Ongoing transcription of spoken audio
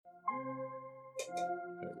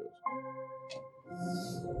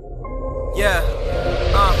Yeah,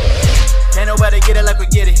 can't nobody get it like we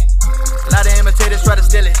get it. A lot of imitators try to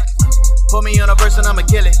steal it. Put me on a verse and I'ma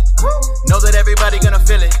kill it. Know that everybody gonna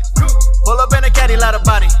feel it. Pull up in a caddy, lot of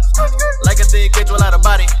body. Like a thick bitch with a lot of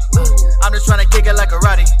body. I'm just trying to kick it like a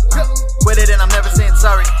Roddy. Quit it and I'm never saying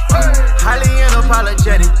sorry. Highly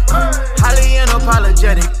unapologetic. Highly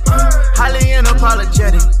unapologetic. Highly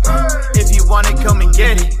unapologetic. If you want it, come and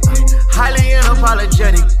get it. Highly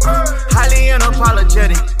unapologetic. Highly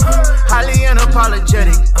unapologetic. Highly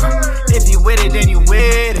unapologetic. If you with it, then you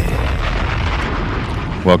with it.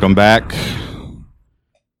 Welcome back.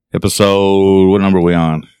 Episode, what number are we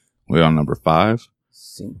on? We're on number 5.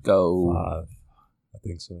 Cinco. 5. I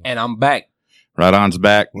think so. And I'm back. Right on's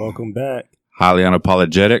back. Welcome back. Highly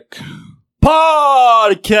unapologetic.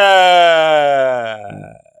 Podcast.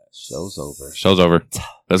 Show's over. Show's over.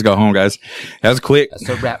 Let's go home, guys. That was quick. That's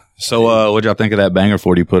a wrap. So, what'd y'all think of that banger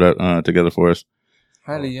 40 put together for us?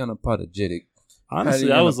 Highly unapologetic. Honestly,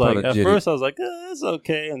 Highly I was like, at unapologetic. first I was like, it's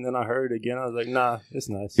okay. And then I heard it again. I was like, nah, it's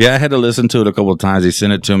nice. Yeah, I had to listen to it a couple of times. He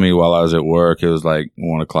sent it to me while I was at work. It was like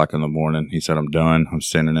 1 o'clock in the morning. He said, I'm done. I'm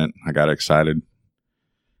sending it. I got excited.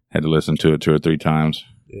 Had to listen to it 2 or 3 times.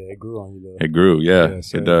 Yeah, it grew on you though. It grew. Yeah, Yeah,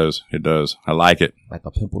 same. it does. It does. I like it. Like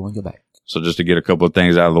a pimple on your back. So just to get a couple of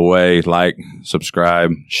things out of the way, like,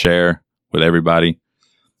 subscribe, share with everybody.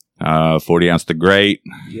 40 Ounce the Great.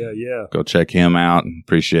 Yeah. Go check him out.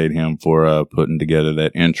 Appreciate him for putting together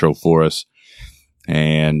that intro for us.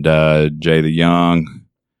 And Jay the Young,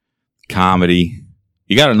 comedy.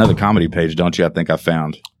 You got another comedy page, don't you? I think I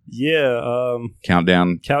found. Yeah.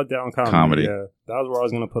 Countdown. Countdown Comedy. Yeah. That was where I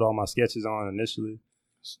was going to put all my sketches on initially.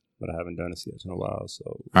 But I haven't done a sketch in a while. So.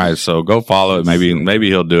 All right, so go follow it. Maybe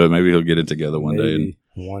he'll do it. Maybe he'll get it together one day.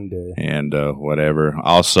 One day. And whatever.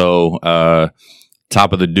 Also,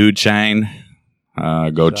 Top of the Dude Chain.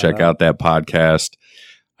 Go check out that podcast.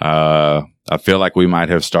 I feel like we might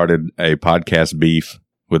have started a podcast beef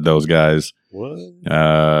with those guys. What?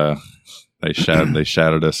 They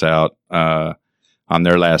shouted us out on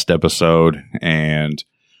their last episode, and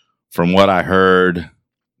from what I heard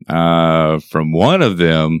from one of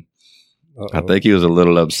them, I think he was a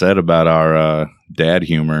little upset about our dad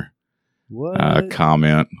humor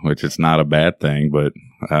comment, which is not a bad thing, but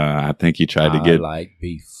I think he tried to get. I like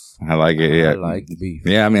beef. I like it. Yeah. I like beef.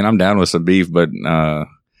 Yeah, I mean, I'm down with some beef, but Not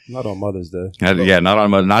on Mother's Day. yeah,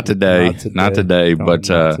 not today, not today, No, but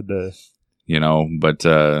not today. you know, but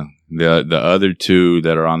the other 2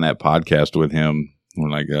 that are on that podcast with him were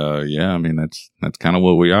like, yeah, I mean, that's kind of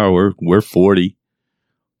what we are. We're 40,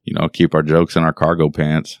 you know, keep our jokes in our cargo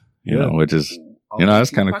pants, you know, which is, you know,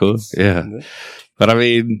 that's kind of cool. Yeah. But I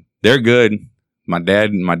mean, they're good. My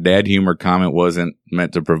dad humor comment wasn't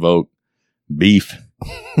meant to provoke beef,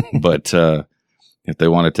 but if they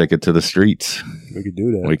want to take it to the streets, We could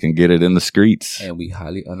do that. we can get it in the streets. And we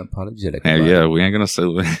highly unapologetic. And about yeah, it. we ain't gonna say,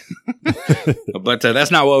 but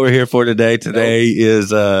that's not what we're here for today. Today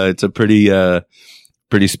is it's a pretty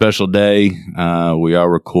special day. We are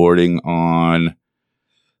recording on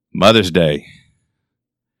Mother's Day,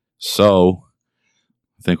 so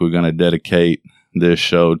I think we're gonna dedicate this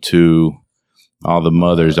show to all the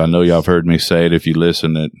mothers. I know y'all have heard me say it. If you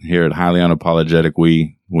listen, that here at Highly Unapologetic,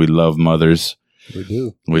 we love mothers. We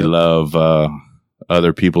do. We love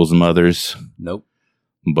other people's mothers. Nope.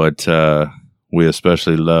 But we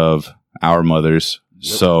especially love our mothers.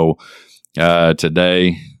 Yep. So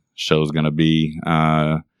today show's going to be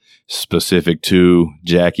specific to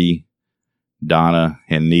Jackie, Donna,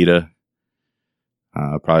 and Nita.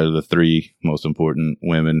 Probably the 3 most important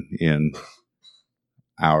women in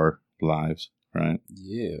our lives, right?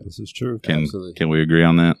 Yeah. This is true. Absolutely. Can we agree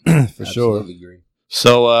on that? For sure. Absolutely agree.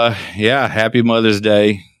 So yeah, happy Mother's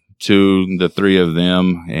Day to the 3 of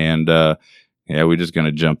them. And yeah, we're just going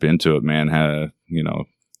to jump into it, man. You know,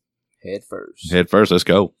 Head first. head first. Let's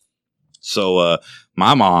go. So,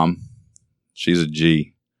 my mom, she's a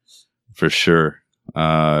G for sure.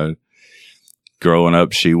 Growing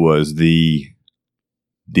up, she was the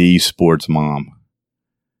sports mom,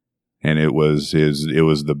 and it was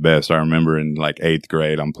the best. I remember in like 8th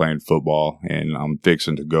grade, I'm playing football and I'm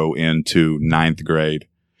fixing to go into 9th grade.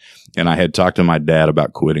 And I had talked to my dad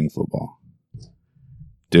about quitting football.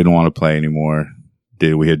 Didn't want to play anymore.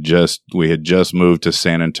 We had just moved to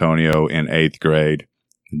San Antonio in 8th grade.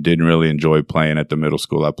 Didn't really enjoy playing at the middle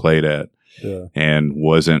school I played at, and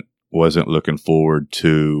wasn't looking forward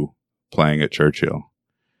to playing at Churchill.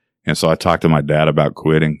 And so I talked to my dad about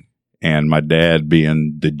quitting, and my dad,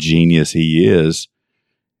 being the genius he is,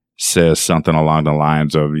 says something along the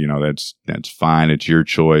lines of, you know, that's fine. It's your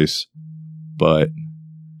choice, but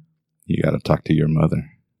you got to talk to your mother.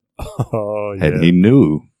 Oh, yeah. And he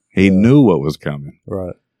knew. He knew what was coming.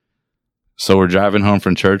 Right. So we're driving home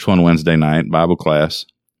from church one Wednesday night, Bible class,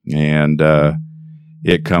 and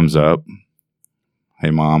it comes up. Hey,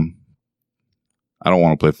 Mom, I don't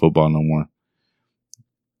want to play football no more.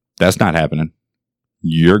 That's not happening.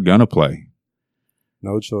 You're going to play.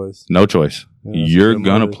 No choice. No choice. Yeah, You're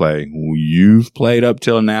going to play. You've played up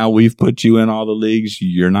till now. We've put you in all the leagues.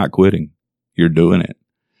 You're not quitting. You're doing it.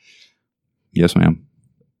 Yes, ma'am.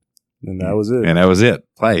 And that was it. And that was it.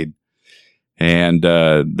 Played. And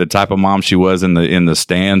the type of mom she was in the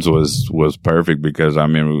stands was perfect, because I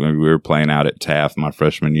remember when we were playing out at Taft my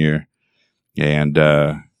freshman year, and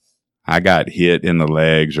I got hit in the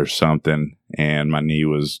legs or something, and my knee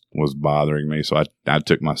was bothering me, so I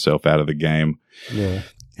took myself out of the game. Yeah.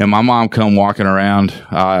 And my mom come walking around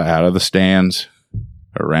out of the stands,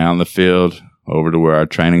 around the field, over to where our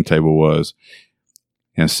training table was,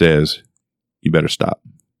 and says, "You better stop.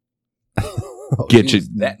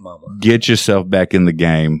 That mama. Get yourself back in the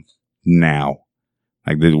game now.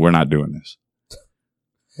 Like, we're not doing this."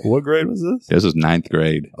 What grade was this? This was 9th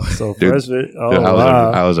grade. So Dude, freshman. Oh, Dude,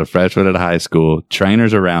 wow. I was a freshman at high school.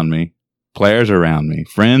 Trainers around me, players around me,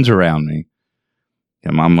 friends around me,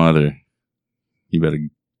 and my mother. You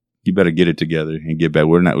better get it together and get back.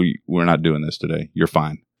 We're not doing this today. You're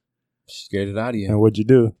fine. She scared it out of you. And what'd you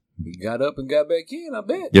do? You got up and got back in, I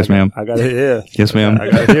bet. Yes, ma'am. I got to hear. Yes, ma'am. I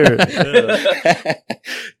got to hear it. Yeah.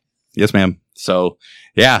 Yes, ma'am. So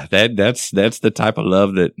yeah, that's the type of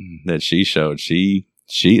love that she showed. She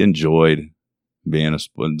enjoyed being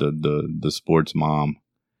the sports mom,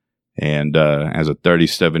 and as a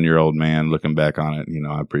 37-year-old man looking back on it,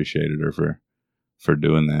 I appreciated her for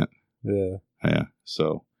doing that. Yeah. Yeah.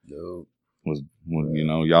 So No. was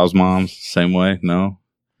y'all's moms same way? No.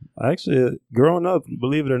 Actually, growing up,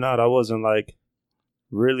 believe it or not, I wasn't like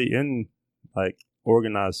really in like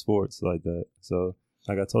organized sports like that. So,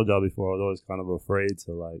 like I told y'all before, I was always kind of afraid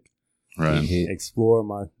to like Right. explore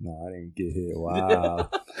my. No, I didn't get hit. Wow.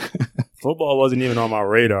 Football wasn't even on my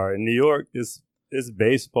radar. In New York, it's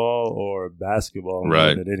baseball or basketball more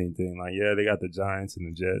Right. than anything. Like, yeah, they got the Giants and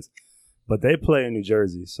the Jets, but they play in New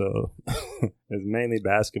Jersey, so it's mainly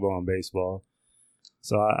basketball and baseball.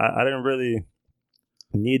 So I didn't really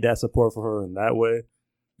need that support for her in that way.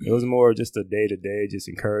 It was more just a day-to-day, just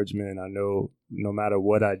encouragement. I know no matter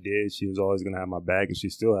what I did, she was always going to have my back, and she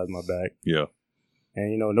still has my back. Yeah.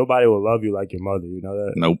 And, nobody will love you like your mother. You know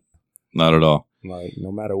that? Nope. Not at all. Like,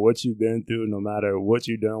 no matter what you've been through, no matter what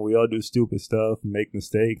you've done, we all do stupid stuff, make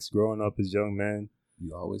mistakes growing up as young men.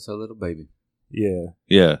 You always a little baby. Yeah.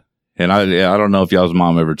 Yeah. And I don't know if y'all's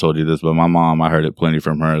mom ever told you this, but my mom, I heard it plenty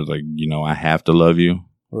from her. It's like, I have to love you,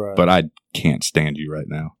 Right. but I can't stand you right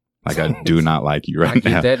now. Like, I do not like you I right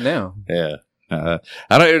get now. that now. Yeah.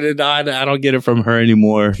 I don't get it from her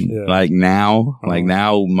anymore. Yeah. Like now,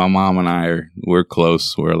 my mom and I we're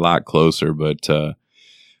close. We're a lot closer, but it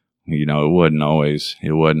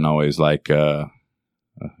wasn't always like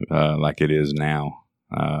it is now.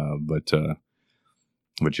 But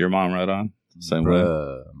your mom right on same way.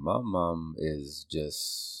 My mom is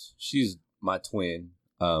she's my twin.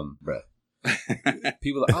 Bruh.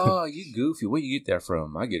 People are, oh, you goofy. Where you get that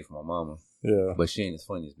from? I get it from my mama. Yeah. But she ain't as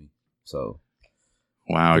funny as me. So,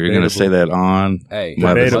 Wow, you're gonna say that on hey,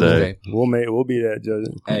 Mother's Debatable. Day. We'll be that judge.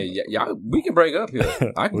 Hey, y'all, we can break up here.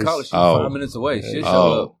 I can call her. She's Oh. 5 minutes away. She'll show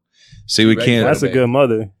Oh, up. see, we Right, can't. That's a good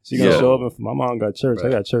mother. She gonna Yeah. show up. My mom got church. Right.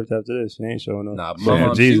 I got church after this. She ain't showing up. Nah, She my had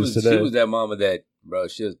mom, Jesus she today. was that mama that, bro,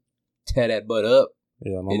 she'll tear that butt up.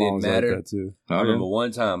 Yeah, my It mom didn't was matter. like that too. I remember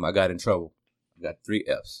one time I got in trouble. I got 3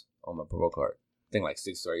 Fs on my parole card. I think like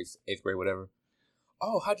 6th or 8th grade, whatever.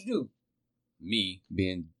 Oh, how'd you do? Me,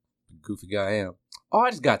 being the goofy guy I am. Oh, I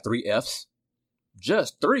just got 3 Fs.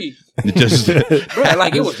 Just 3? Just Bro,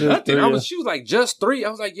 like it was Just nothing. 3, She was like, just 3? I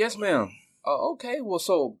was like, yes, ma'am. Oh, okay. Well,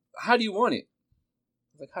 so how do you want it? I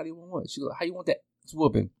was like, how do you want what? She was like, how you want that? It's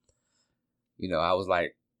whooping. I was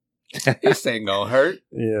like, this ain't gonna hurt.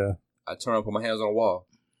 Yeah, I turn and put my hands on the wall.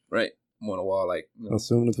 Right? I'm on the wall like,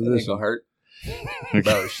 assume the it ain't position. gonna hurt.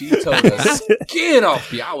 Bro, she told us skin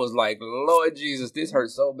off me. I was like, Lord Jesus, this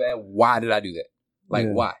hurts so bad. Why did I do that? Like,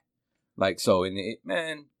 Yeah. why? Like, so,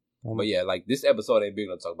 man. But yeah, like this episode ain't big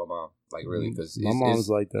enough to talk about mom. Like, really, because my mom's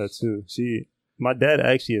like that too. My dad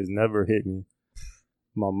actually has never hit me.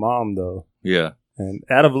 My mom though, yeah. and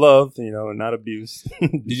out of love, not abuse.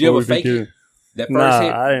 Did you ever fake it? That first Nah,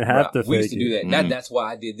 hit? I didn't have Bruh, to we used fake to do it. that. Mhm. That's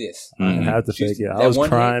why I did this. I didn't Mhm. have to She fake used it. to- I that was one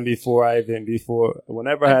crying before.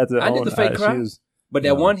 Whenever I had to I did own the fake she cry. was- But that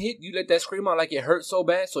No. one hit, you let that scream out like it hurt so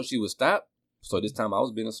bad, so she would stop. So this time I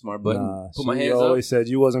was being a smart button. Put my she hands always up. said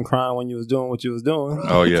you wasn't crying when you was doing what you was doing.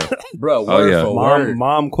 Oh yeah. Bro, Oh, word yeah. for word.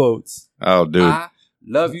 Mom quotes. Oh dude. I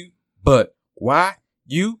love you, but why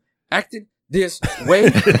you acting this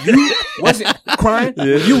way? You wasn't crying.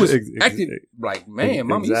 Yeah, You was ex- ex- acting like, man,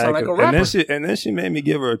 mama, you sound like a Exactly. rapper. And then she made me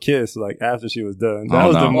give her a kiss like after she was done. Oh, That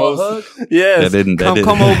was no. the More most. hug? Yes. That didn't-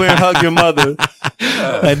 come over and hug your mother.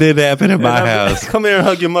 That did happen in my And house. Come here and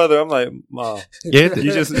hug your mother. I'm like, Mom, Yeah.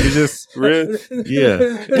 you just really Yeah.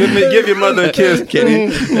 give your mother a kiss, Kenny.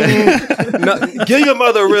 No, give your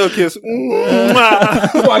mother a real kiss. Before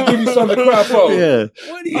I give you something to cry for. Yeah.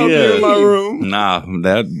 What do you I'll be Yeah. in my room. Nah,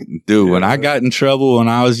 that dude, when I got in trouble when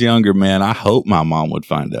I was younger, man, I hope my mom would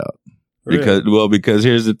find out. Because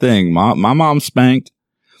here's the thing. My mom spanked,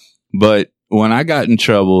 but when I got in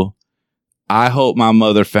trouble, I hope my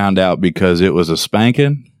mother found out because it was a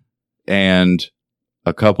spanking and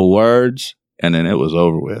a couple words and then it was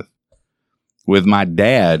over with. With my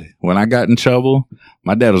dad, when I got in trouble,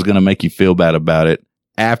 my dad was going to make you feel bad about it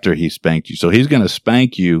after he spanked you. So he's going to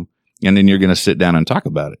spank you and then you're going to sit down and talk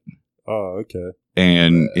about it. Oh, okay.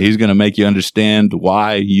 And he's going to make you understand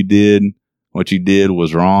why you did what you did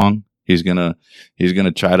was wrong. He's going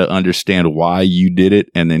to try to understand why you did it.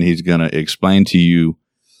 And then he's going to explain to you,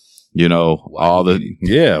 you know, Why all you the, did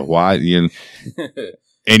yeah, why, you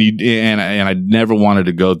and I never wanted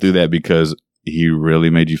to go through that because he really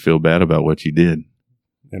made you feel bad about what you did.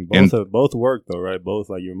 And And- both work though, right? Both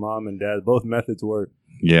like your mom and dad, both methods work.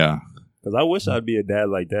 Yeah. Because I wish I'd be a dad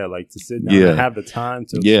like that, like to sit down Yeah. and have the time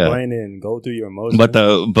to Yeah. explain it and go through your emotions.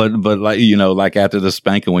 But like, you know, like after the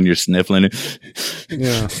spanking when you're sniffling it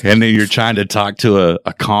Yeah. and then you're trying to talk to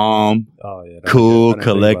a calm, Oh yeah, cool, I didn't think about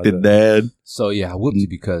collected that. dad. So yeah, I whooped you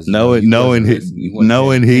because Knowing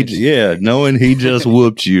he just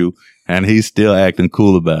whooped you and he's still acting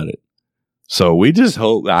cool about it. So we just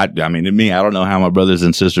hope, I mean, to me, I don't know how my brothers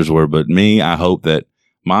and sisters were, but me, I hope that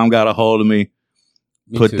mom got a hold of me,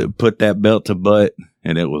 put that belt to butt,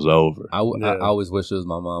 and it was over. I always wish it was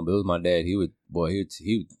my mom, but it was my dad. He would.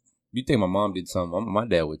 You think my mom did something? My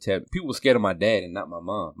dad would tap. People were scared of my dad and not my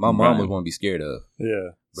mom. My mom was one to be scared of. Yeah,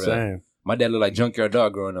 Bruh. same. My dad looked like Junkyard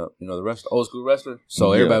Dog growing up. You know, the wrestler, old school wrestler.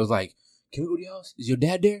 So Yeah. everybody was like, "Can we go to your house? Is your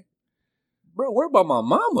dad there?" Bro, worry about my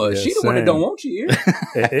mama. Yeah, She the one that same. don't want you here.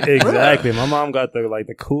 Exactly. My mom got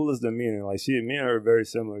the coolest demeanor. Like me and her are very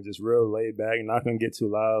similar, just real laid back, not gonna get too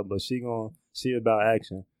loud, but she about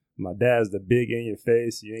action. My dad's the big in your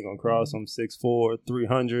face. You ain't gonna cross him 6'4",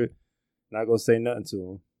 300. Not gonna say nothing to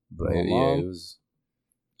him. Bro, My yeah, mom, it was.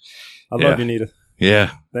 I Yeah. love you, Nita.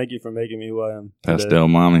 Yeah, Thank you for making me who I am. today. pastel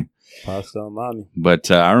mommy. Pastel mommy.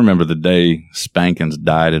 But I remember the day spankings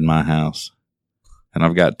died in my house. And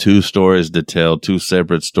I've got two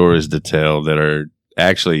separate stories to tell that are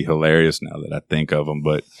actually hilarious now that I think of them.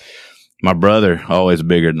 But my brother, always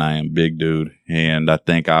bigger than I am, big dude. And I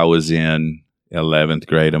think I was in 11th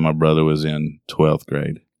grade and my brother was in 12th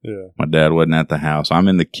grade. Yeah. My dad wasn't at the house. I'm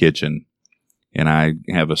in the kitchen and I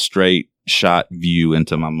have a straight shot view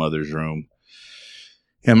into my mother's room.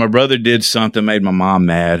 And my brother did something, made my mom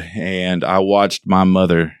mad. And I watched my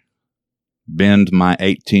mother bend my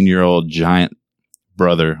 18-year-old giant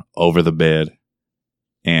brother over the bed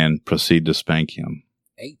and proceed to spank him.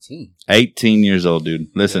 18 years old, dude.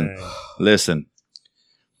 Listen.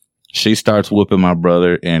 She starts whooping my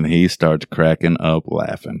brother and he starts cracking up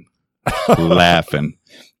laughing. Laughing.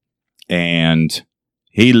 And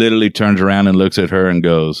he literally turns around and looks at her and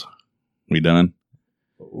goes, "We done?"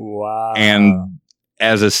 Wow. And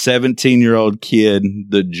as a 17-year-old kid,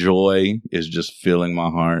 the joy is just filling my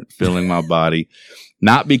heart, filling my body.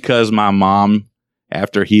 Not because my mom,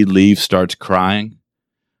 after he leaves, starts crying,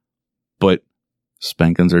 but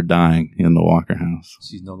spankings are dying in the Walker house.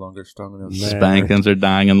 She's no longer strong enough. Man. Spankings are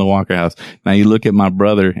dying in the Walker house. Now you look at my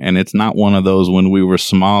brother, and it's not one of those when we were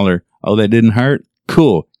smaller. Oh, they didn't hurt?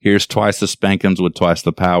 Cool. Here's twice the spankings with twice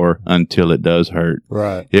the power until it does hurt.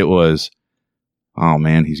 Right. It was, oh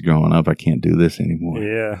man, he's growing up. I can't do this anymore.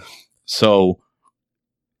 Yeah. So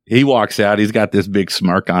he walks out. He's got this big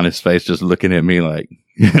smirk on his face, just looking at me like,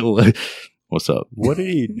 "What's up?" What did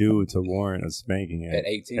he do to warrant a spanking at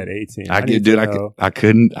 18? At 18. I need could, dude. to know. I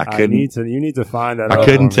couldn't. You need to find that. I out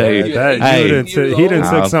couldn't for tell me. you. He done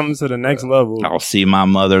took I'll- something to the next level. I'll see my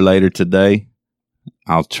mother later today.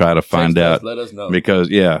 I'll try to find Text us, out let us know. because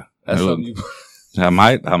That's something you. I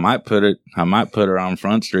might put her on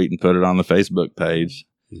Front Street and put it on the Facebook page.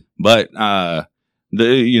 But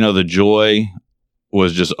the joy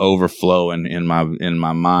was just overflowing in my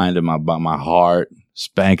mind and my heart.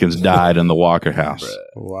 Spankings died in the Walker house.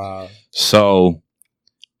 Wow. So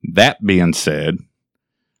that being said,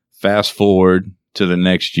 fast forward to the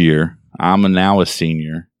next year, I'm now a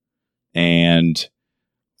senior. And,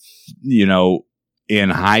 you know, in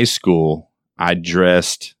high school, I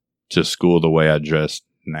dressed to school the way I dress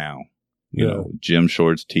now. You know, gym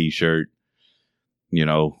shorts, t-shirt, you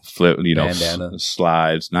know, Bandana.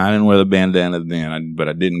 slides. Now, I didn't wear the bandana then, but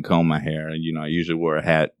I didn't comb my hair. You know, I usually wore a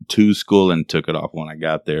hat to school and took it off when I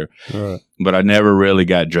got there. Right. But I never really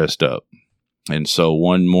got dressed up. And so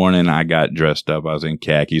one morning I got dressed up. I was in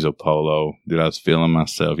khakis, a polo. Dude, I was feeling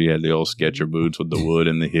myself. You had the old Sketcher boots with the wood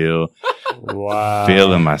in the heel. Wow.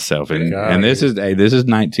 Feeling myself. And this is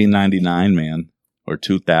 1999, man, or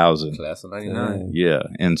 2000. Class of 99. Yeah.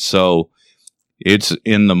 And so it's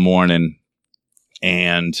in the morning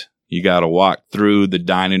and you got to walk through the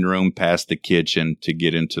dining room past the kitchen to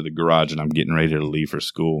get into the garage, and I'm getting ready to leave for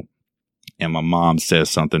school. And my mom says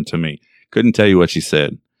something to me. Couldn't tell you what she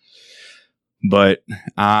said, but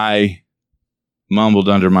I mumbled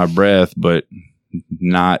under my breath, but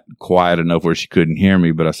not quiet enough where she couldn't hear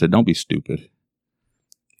me. But I said, "Don't be stupid."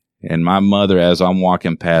 And my mother, as I'm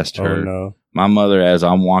walking past her,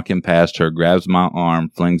 grabs my arm,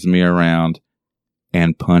 flings me around,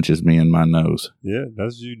 and punches me in my nose. Yeah,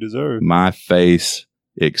 that's what you deserve. My face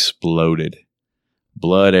exploded.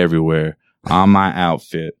 Blood everywhere on my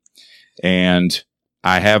outfit. And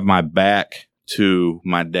I have my back to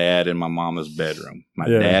my dad in my mama's bedroom. My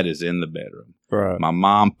dad is in the bedroom. Right. My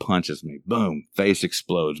mom punches me. Boom. Face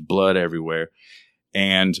explodes. Blood everywhere.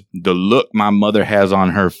 And the look my mother has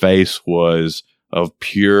on her face was of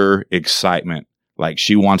pure excitement. Like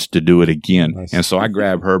she wants to do it again. Nice. And so I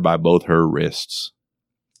grab her by both her wrists.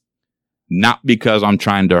 Not because I'm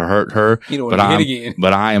trying to hurt her, but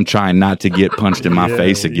I am trying not to get punched in my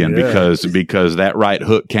face again because that right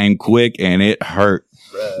hook came quick and it hurt.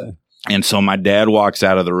 Bruh. And so my dad walks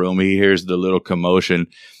out of the room. He hears the little commotion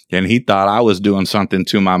and he thought I was doing something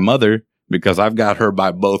to my mother because I've got her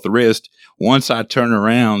by both wrists. Once I turn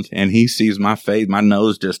around and he sees my face, my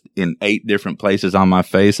nose just in 8 different places on my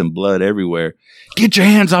face and blood everywhere. Get your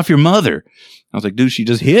hands off your mother. I was like, dude, she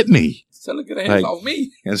just hit me. Tell her to get her hands off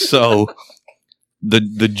me. And so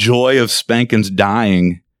the joy of spankings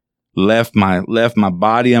dying left my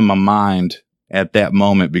body and my mind at that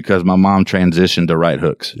moment because my mom transitioned to right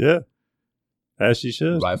hooks. Yeah. As she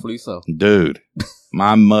should. Rightfully so. Dude,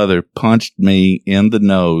 my mother punched me in the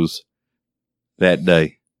nose that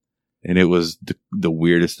day. And it was the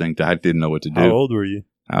weirdest thing. I didn't know what to do. How old were you?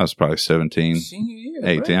 I was probably 17. Senior year.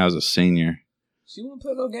 18. Right? I was a senior. She wouldn't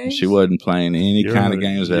play no games? She wasn't playing any kind of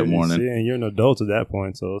games that morning. See, and you're an adult at that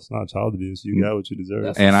point, so it's not child abuse. You got what you deserve.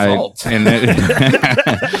 That's And assault. I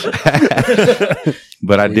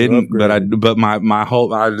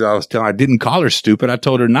didn't call her stupid. I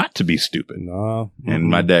told her not to be stupid. No. And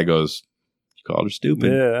my dad goes, "You called her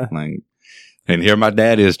stupid." Yeah. Like, and here my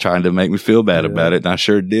dad is trying to make me feel bad about it. And I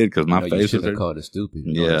sure did because my you face should was have hurt. called her stupid.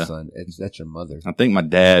 Yeah. Son, that's your mother. I think my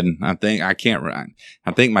dad, I think my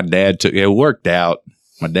dad it worked out.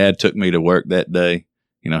 My dad took me to work that day.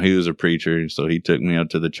 You know, he was a preacher, so he took me up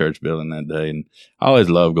to the church building that day. And I always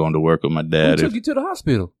loved going to work with my dad. Who took you to the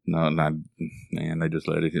hospital? No, not, man, they just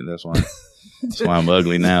let it hit. That's why I'm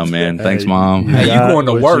ugly now, man. Thanks, Mom. Hey, you going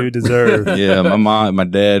to what work. You deserve. Yeah, my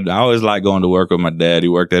dad, I always liked going to work with my dad. He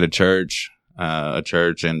worked at a church, and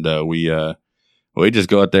we just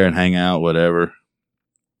go out there and hang out, whatever.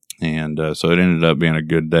 And so it ended up being a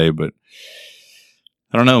good day, but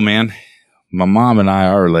I don't know, man. My mom and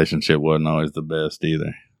our relationship wasn't always the best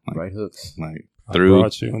either. Like, Right hooks. Like I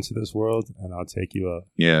brought you into this world, and I'll take you up.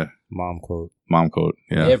 Yeah. Mom quote. Mom quote.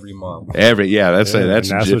 Yeah. Every mom. That's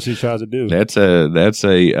what she tries to do. That's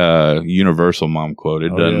a universal mom quote. It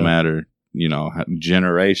doesn't matter. You know,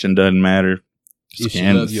 generation doesn't matter. If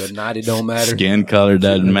she loves you or not, it don't matter. Skin color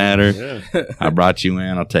doesn't matter. Yeah. I brought you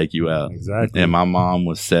in, I'll take you out. Exactly. And my mom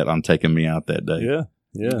was set on taking me out that day. Yeah.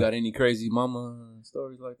 You Yeah. got any crazy mama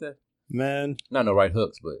stories like that? Man. Not no right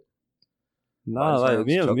hooks, but Nah, like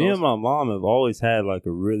me and my mom have always had like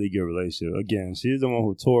a really good relationship. Again, she's the one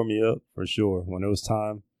who tore me up for sure when it was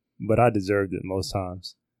time, but I deserved it most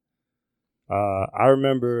times. I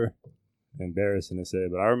remember, embarrassing to say,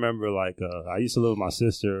 but I remember like I used to live with my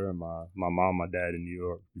sister and my mom, my dad in New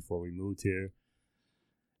York before we moved here,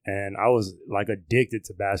 and I was like addicted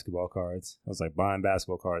to basketball cards. I was like buying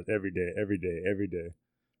basketball cards every day.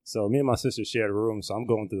 So me and my sister shared a room, so I'm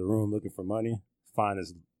going through the room looking for money, find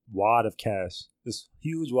this wad of cash, this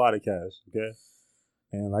huge wad of cash, okay?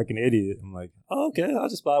 And like an idiot, I'm like, oh, okay, I'll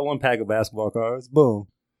just buy 1 pack of basketball cards. Boom.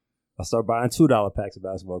 I start buying $2 packs of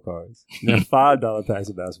basketball cards, then $5 packs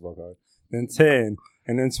of basketball cards, then $10,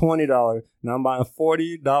 and then $20. Now I'm buying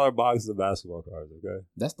 $40 boxes of basketball cards. Okay,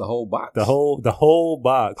 That's the whole box. the whole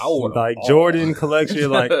box, I want like them all. Jordan collection,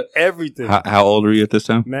 like everything. How old are you at this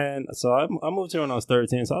time? Man, so I moved here when I was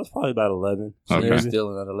 13, so I was probably about 11. Okay. You're Maybe.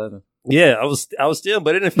 stealing at 11. Yeah, I was stealing,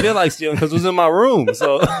 but it didn't feel like stealing because it was in my room.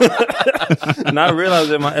 So, and I realized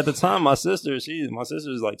that at the time, my sister is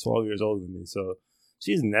like 12 years older than me, so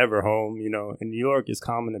she's never home. You know, in New York, it's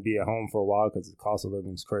common to be at home for a while because the cost of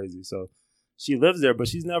living is crazy. So she lives there, but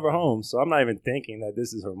she's never home. So I'm not even thinking that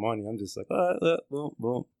this is her money. I'm just like, boom,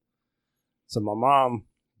 boom. So my mom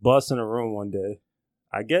busts in her room one day.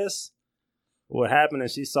 I guess what happened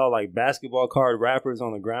is she saw like basketball card wrappers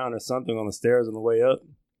on the ground or something on the stairs on the way up.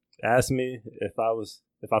 Asked me if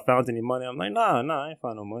I found any money. I'm like, nah, I ain't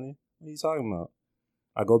found no money. What are you talking about?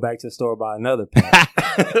 I go back to the store, buy another pack.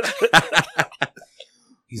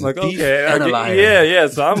 He's like, a thief okay, and a liar. yeah.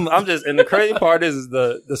 So I'm just, and the crazy part is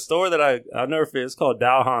the store that I'll never forget. It's called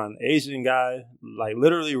Dao Han, Asian guy, like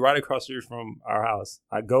literally right across the street from our house.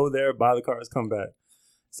 I go there, buy the cards, come back.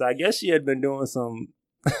 So I guess she had been doing some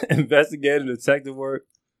investigative detective work.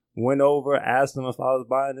 Went over, asked him if I was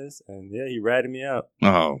buying this, and yeah, he ratted me out.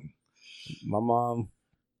 Oh, My mom,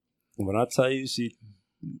 when I tell you, she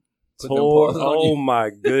Put them told, paws on oh you. my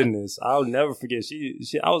goodness, I'll never forget.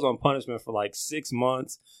 I was on punishment for like 6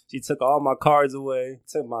 months. She took all my cards away,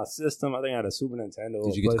 took my system. I think I had a Super Nintendo.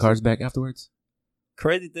 Did you get the cards back afterwards?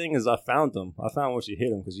 Crazy thing is, I found them. I found where she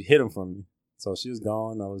hid them because she hid them from me. So she was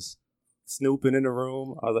gone. I was snooping in the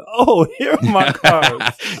room. I was like, oh, here are my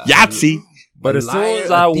cards. Yahtzee. But A as soon liar,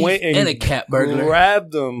 as I a thief, went and a cat burglar.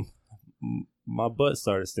 grabbed them, my butt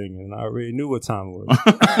started stinging, and I already knew what time it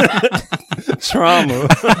was.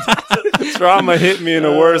 Trauma hit me in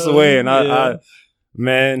the worst way, and I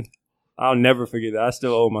man, I'll never forget that. I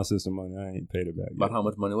still owe my sister money. I ain't paid it back But yet. how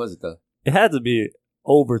much money was it though? It had to be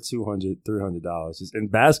over $200, $300 just in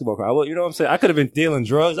basketball cards. You know what I'm saying? I could have been dealing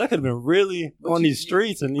drugs. I could have been really But on you- these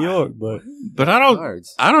streets in New York, but But I don't.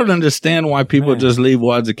 Cards. I don't understand why people Man. just leave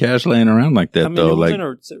wads of cash laying around like that, I mean, though. it was Like, in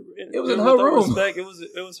her. It was in with her all room. respect, it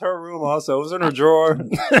was her room. Also, it was in her drawer.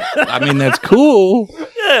 I mean, that's cool.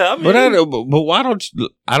 Yeah, I mean, But why don't you?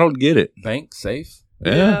 I don't get it. Bank safe.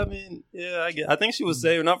 Yeah, I mean, I think she was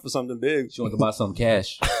saving up for something big. She wanted to buy some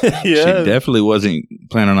cash. Yeah, she definitely wasn't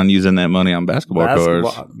planning on using that money on basketball cards.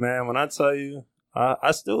 Man, when I tell you, I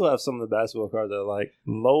still have some of the basketball cards that are like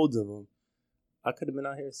loads of them. I could have been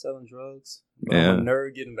out here selling drugs. But I'm a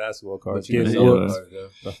nerd getting basketball cards. But you Getting sold whooped.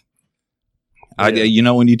 cards, though. You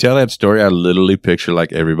know, when you tell that story, I literally picture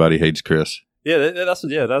like everybody hates Chris. That's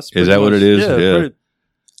Is pretty that what much- it is? Yeah.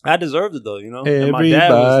 I deserved it though, you know. And my dad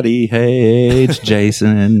was- Everybody hates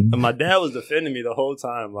Jason. And my dad was defending me the whole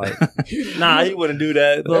time, like, nah, he wouldn't do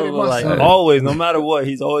that. Blah, blah, blah. Like son. always, no matter what,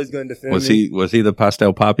 he's always going to defend Was me. he the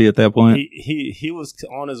pastel poppy at that point? He was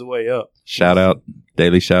on his way up. Shout out,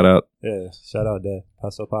 daily shout out. Yeah, shout out, Dad.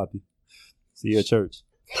 Paso Poppy. See you at church.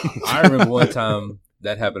 I remember one time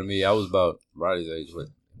that happened to me. I was about Riley's age. What?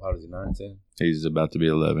 How was he? 9, 10? He's about to be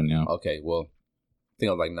 11 now. Okay, well, I think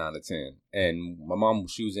I was like 9 or 10. And my mom,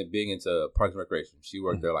 she was big into Parks and Recreation. She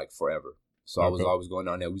worked there like forever. So I was Okay. always going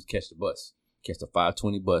down there. We'd catch the bus, catch the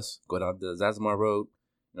 520 bus, go down the Zazamar Road.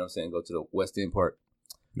 You know what I'm saying? Go to the West End Park.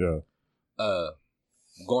 Yeah.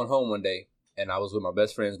 Going home one day, and I was with my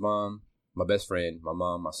best friend's mom, my best friend, my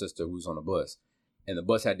mom, my sister, who was on the bus. And the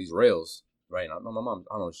bus had these rails, right? And my mom,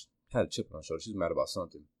 I don't know, she had a chip on her shoulder. She was mad about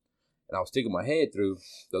something. And I was sticking my head through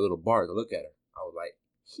the little bar to look at her. I was like,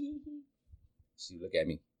 hee hee. She looked at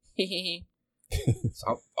me, hee hee.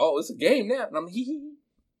 So it's a game now. And I'm hee hee.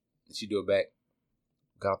 And she do it back.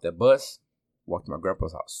 Got off that bus, walked to my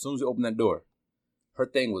grandpa's house. As soon as you open that door, her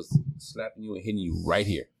thing was slapping you and hitting you right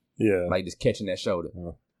here. Yeah. Like just catching that shoulder.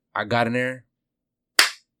 Yeah. I got in there,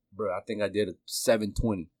 bro. I think I did a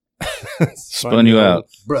 720. Spun you out.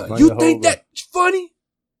 Bro, Spun you your think whole that's funny?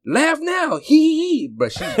 Laugh now. Hee hee. Bro,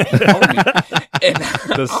 she on me. And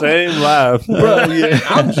The same laugh. bro,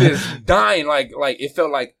 I'm just dying. Like it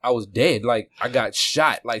felt like I was dead. Like I got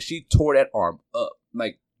shot. Like she tore that arm up.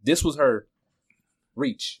 Like this was her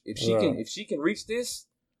reach. If she can reach this,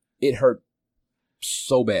 it hurt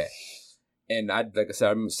so bad. And like I said, I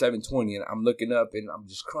remember 720, and I'm looking up, and I'm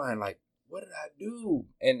just crying, like, what did I do?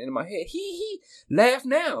 And in my head, hee, laugh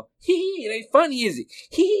now. Hee, it ain't funny, is it?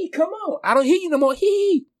 Hee, come on. I don't hear you no more.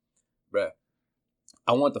 Hee. Bruh,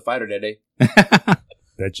 I want to fight her that day.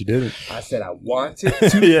 Bet you didn't. I said I wanted to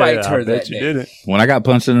fight her I that bet you day. didn't. When I got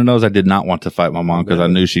punched in the nose, I did not want to fight my mom because I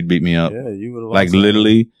knew she'd beat me up. Yeah, you would have Like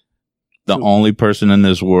literally, the only person in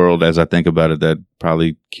this world, as I think about it, that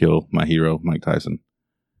probably killed my hero, Mike Tyson.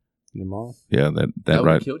 Your mom? Yeah, That that would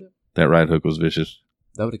right have killed him? that right hook was vicious.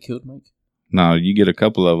 That would have killed Mike? No, you get a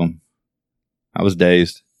couple of them. I was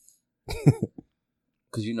dazed.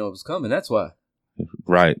 Because you know it was coming. That's why.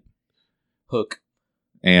 Right. Hook.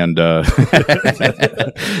 And if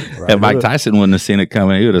Mike Tyson wouldn't have seen it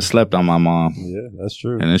coming, he would have slept on my mom. Yeah, that's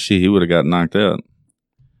true. And then he would have got knocked out.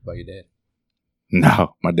 By your dad.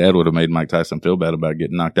 No, my dad would have made Mike Tyson feel bad about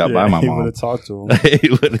getting knocked out by my he mom. would have talked to him. He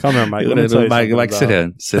would Come here, Mike. Mike, sit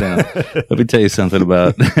down. Let me tell you something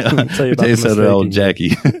about. Let me tell you something about old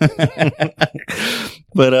Jackie.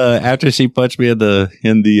 But after she punched me in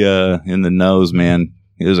the nose, man,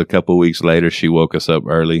 it was a couple weeks later. She woke us up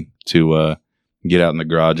early to get out in the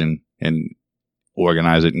garage and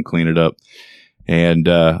organize it and clean it up. And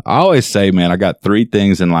I always say, man, I got 3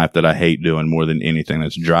 things in life that I hate doing more than anything.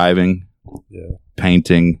 That's driving,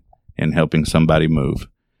 painting, and helping somebody move.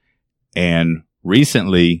 And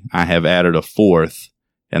recently, I have added a 4th,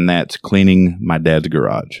 and that's cleaning my dad's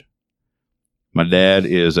garage. My dad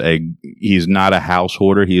he's not a house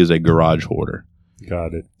hoarder. He is a garage hoarder.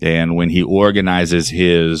 Got it. And when he organizes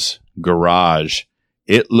his garage,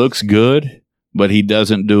 it looks good, but he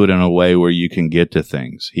doesn't do it in a way where you can get to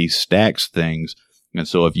things. He stacks things. And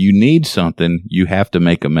so if you need something, you have to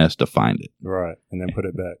make a mess to find it. Right. And then put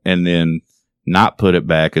it back. And then not put it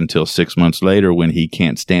back until 6 months later when he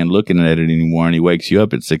can't stand looking at it anymore. And he wakes you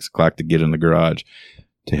up at 6 o'clock to get in the garage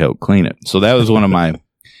to help clean it. So that was one of my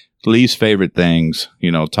least favorite things,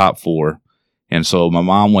 top 4. And so my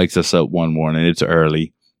mom wakes us up one morning. It's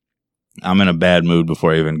early. I'm in a bad mood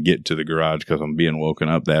before I even get to the garage because I'm being woken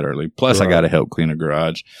up that early. Plus, I got to help clean a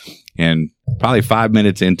garage. And probably 5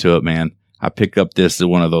 minutes into it, man, I pick up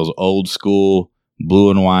one of those old school blue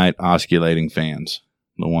and white osculating fans,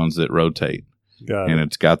 the ones that rotate. And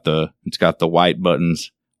it's got the white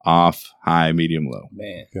buttons, off, high, medium, low.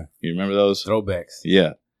 Man. You remember those? Throwbacks.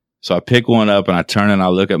 Yeah. So I pick one up and I turn and I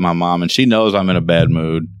look at my mom, and she knows I'm in a bad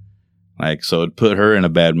mood. So it put her in a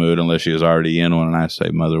bad mood unless she was already in one. And I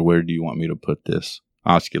say, Mother, where do you want me to put this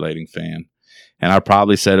osculating fan? And I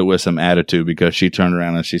probably said it with some attitude because she turned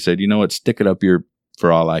around and she said, you know what? Stick it up your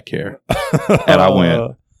for all I care. And I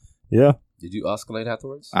went. Yeah. Did you oscillate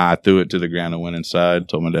afterwards? I threw it to the ground and went inside.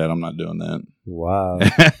 Told my dad I'm not doing that. Wow.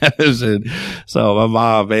 So my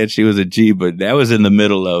mom, man, she was a G, but that was in the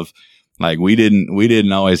middle of we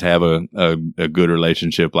didn't always have a good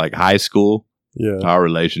relationship. Like high school. Yeah. Our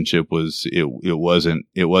relationship was it wasn't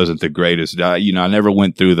the greatest. I never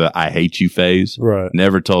went through the I hate you phase. Right.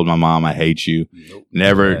 Never told my mom I hate you. Nope.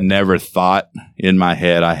 Never thought in my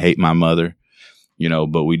head I hate my mother.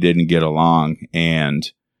 But we didn't get along. And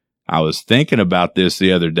I was thinking about this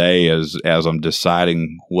the other day as I'm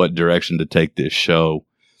deciding what direction to take this show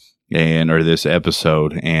or this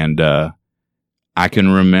episode. And I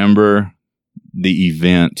can remember the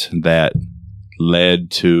event that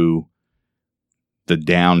led to the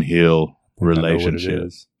downhill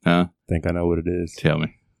relationship. Huh? Think I know what it is. Tell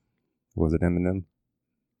me. Was it Eminem?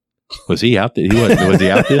 Was he out there? Was he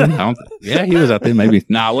out there? Yeah, he was out there. Maybe.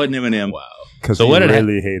 No, it wasn't Eminem. Wow. Because he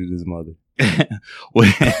really hated his mother.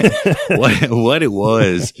 what it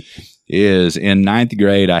was is in 9th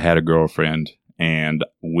grade, I had a girlfriend, and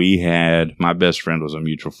my best friend was a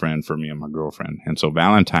mutual friend for me and my girlfriend. And so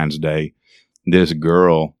Valentine's Day, this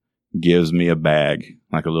girl gives me a bag,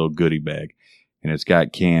 like a little goodie bag. And it's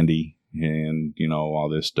got candy and, all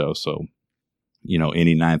this stuff. So,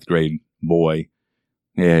 any 9th grade boy,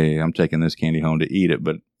 hey, I'm taking this candy home to eat it.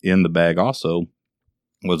 But in the bag also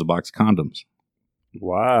was a box of condoms.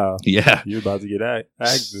 Wow. Yeah. You're about to get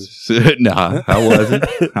active. Nah,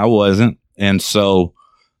 I wasn't. And so,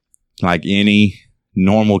 like any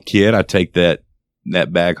normal kid, I take that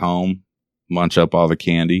bag home, munch up all the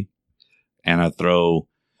candy, and I throw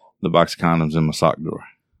the box of condoms in my sock drawer.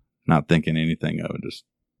 Not thinking anything of it. Just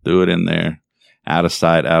threw it in there. Out of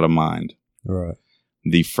sight, out of mind. Right.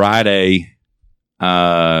 The Friday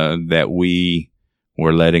that we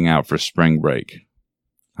were letting out for spring break,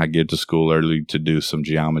 I get to school early to do some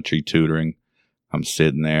geometry tutoring. I'm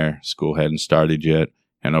sitting there. School hadn't started yet.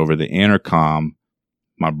 And over the intercom,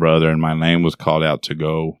 my brother and my name was called out to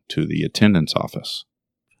go to the attendance office.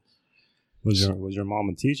 Was your mom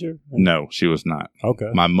a teacher? No, she was not. Okay.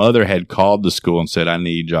 My mother had called the school and said, I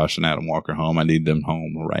need Josh and Adam Walker home. I need them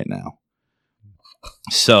home right now.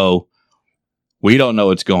 So we don't know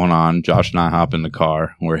what's going on. Josh and I hop in the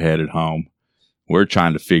car. We're headed home. We're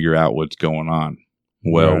trying to figure out what's going on.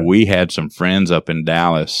 Well, We had some friends up in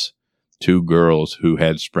Dallas, 2 girls who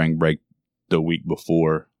had spring break the week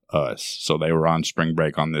before us. So they were on spring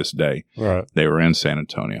break on this day. Right. They were in San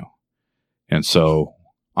Antonio. And so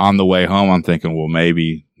on the way home, I'm thinking, well,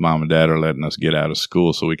 maybe Mom and Dad are letting us get out of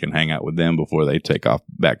school so we can hang out with them before they take off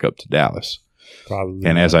back up to Dallas. Probably.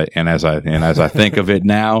 And as I think of it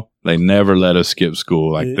now, they never let us skip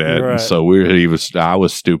school like that. Right. And so I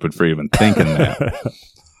was stupid for even thinking that.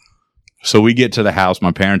 So we get to the house.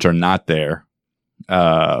 My parents are not there.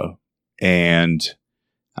 And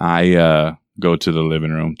I go to the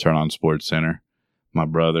living room, turn on Sports Center. My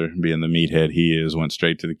brother, being the meathead he is, went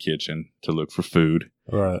straight to the kitchen to look for food.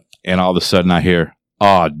 Right. And all of a sudden I hear,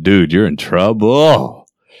 "Oh, dude, you're in trouble."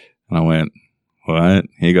 And I went, "What?"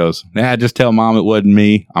 He goes, "Nah, just tell Mom it wasn't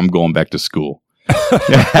me. I'm going back to school."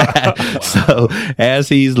 So as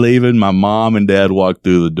he's leaving, my mom and dad walk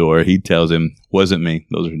through the door. He tells him, "Wasn't me.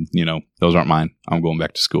 Those aren't mine. I'm going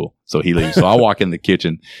back to school." So he leaves. So I walk in the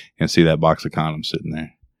kitchen and see that box of condoms sitting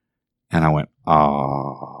there. And I went,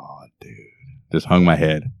 "Oh, dude." Just hung my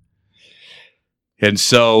head. And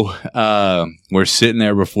so we're sitting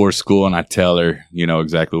there before school, and I tell her,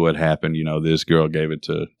 exactly what happened. This girl gave it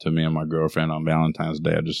to me and my girlfriend on Valentine's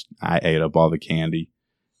Day. I ate up all the candy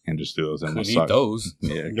and just threw those in my sock. Those.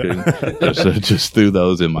 Yeah, just threw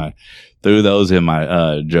those in my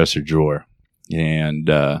dresser drawer. And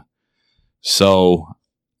so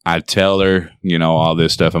I tell her, all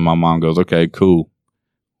this stuff, and my mom goes, "Okay, cool.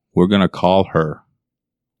 We're gonna call her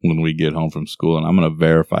when we get home from school, and I'm gonna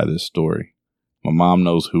verify this story." My mom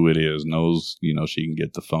knows who it is, knows, she can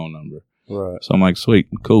get the phone number. Right. So I'm like, sweet,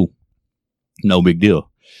 cool. No big deal.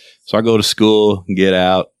 So I go to school, get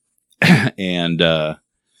out, and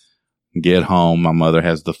get home. My mother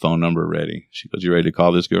has the phone number ready. She goes, "You ready to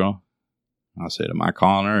call this girl?" I said, "Am I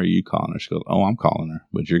calling her or are you calling her?" She goes, "Oh, I'm calling her,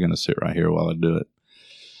 but you're going to sit right here while I do it."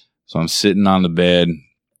 So I'm sitting on the bed.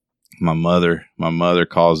 My mother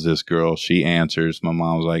calls this girl. She answers. My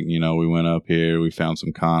mom's like, "We went up here. We found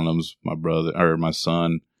some condoms. My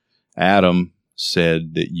son, Adam,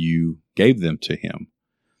 said that you gave them to him."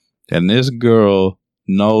 And this girl,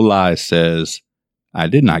 no lie, says, "I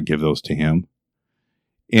did not give those to him.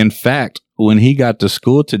 In fact, when he got to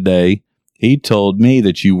school today, he told me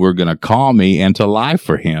that you were going to call me and to lie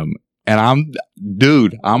for him." And I'm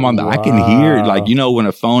on I can hear, when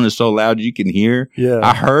a phone is so loud, you can hear. Yeah.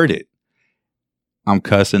 I heard it. I'm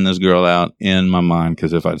cussing this girl out in my mind,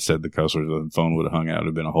 because if I'd said the cuss words, the phone would have hung out. It would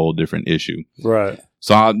have been a whole different issue. Right.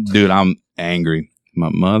 So, I'm angry. My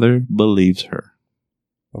mother believes her.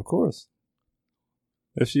 Of course.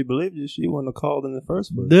 If she believed you, she wouldn't have called in the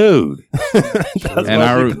first place. Dude. That's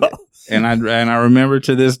and I remember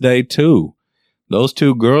to this day, too. Those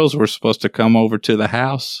two girls were supposed to come over to the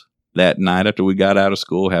house that night after we got out of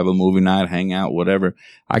school, have a movie night, hang out, whatever.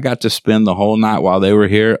 I got to spend the whole night while they were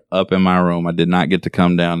here up in my room. I did not get to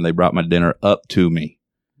come down. They brought my dinner up to me.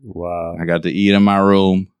 Wow. I got to eat in my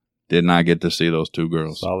room. Did not get to see those two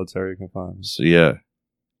girls. Solitary confinement. So, yeah.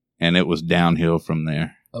 And it was downhill from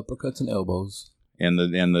there. Uppercuts and elbows. And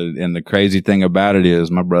the crazy thing about it is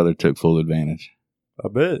my brother took full advantage. I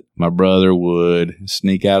bet. My brother would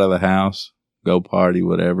sneak out of the house, go party,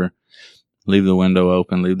 whatever. Leave the window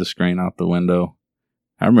open, leave the screen out the window.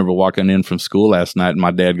 I remember walking in from school last night, and my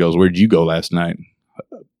dad goes, "Where'd you go last night?"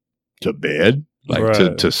 "To bed,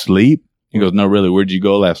 Right. to sleep." He goes, "No, really, where'd you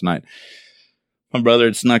go last night?" My brother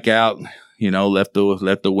had snuck out, left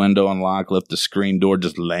the window unlocked, left the screen door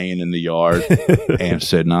just laying in the yard, and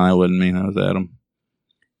said, "No, it wasn't me. That was Adam."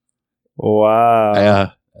 Wow. Yeah,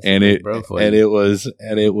 That's and a big it bro for and you.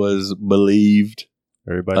 it was believed.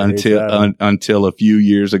 Everybody hates Adam. Until a few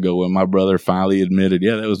years ago, when my brother finally admitted,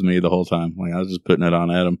 "Yeah, that was me the whole time. Like, I was just putting it on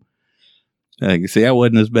Adam." Like, see, I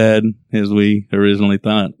wasn't as bad as we originally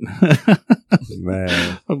thought.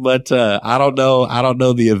 Man. But I don't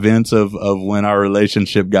know the events of when our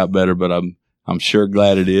relationship got better, but I'm sure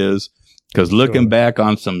glad it is, because looking Sure. back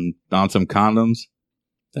on some condoms,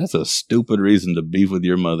 that's a stupid reason to beef with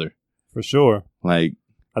your mother. For sure. Like,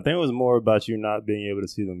 I think it was more about you not being able to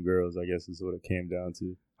see them girls, I guess is what it came down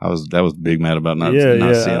to. that was big mad about not yeah, seeing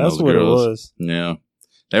that's those what girls. it was. Yeah.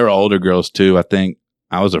 They were older girls too. I think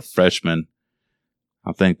I was a freshman.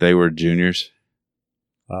 I think they were juniors.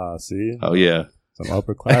 See? Oh yeah. Some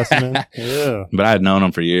upperclassmen. Yeah. But I had known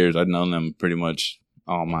them for years. I'd known them pretty much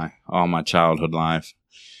all my childhood life.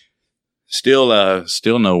 Still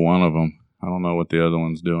know one of them. I don't know what the other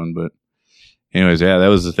one's doing, but anyways, yeah, that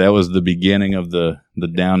was the beginning of the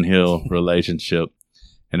downhill relationship.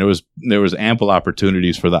 And there was ample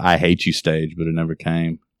opportunities for the "I hate you" stage, but it never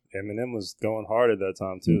came. Eminem was going hard at that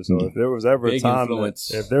time too. So if there was ever a Big time, influence.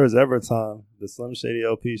 the Slim Shady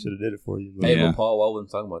LP should have did it for you. But Hey, Yeah. but Paul Wall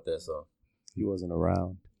wasn't talking about that, so. he wasn't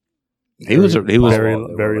around. He was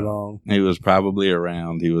Very long. He was probably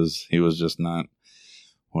around. He was just not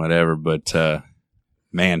whatever. But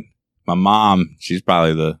man, my mom, she's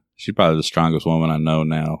probably the strongest woman I know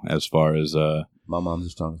now, as far as My mom's the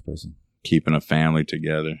strongest person. keeping a family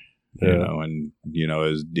together. Yeah. You know, and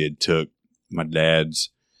it took my dad's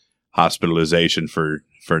hospitalization for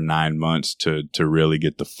 9 months to really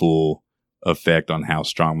get the full effect on how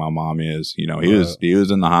strong my mom is. You know, he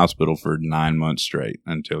was in the hospital for 9 months straight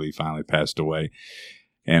until he finally passed away.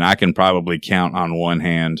 And I can probably count on one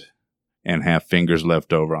hand and have fingers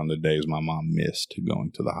left over on the days my mom missed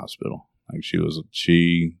going to the hospital. Like she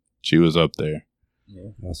was up there.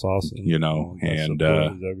 Yeah. That's awesome. You know, That and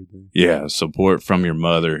support is everything. yeah, support from your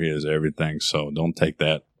mother is everything. So don't take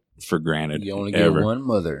that for granted. You only get ever. one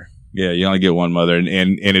mother. Yeah, you only get one mother, and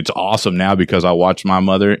it's awesome now because I watch my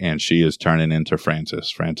mother, and she is turning into Frances.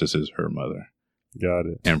 Frances is her mother, Got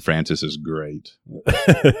it. and Frances is great.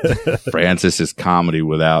 Frances is comedy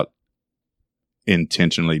without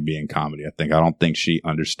intentionally being comedy. I don't think she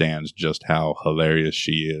understands just how hilarious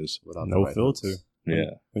she is. Without the No right filter. hooks.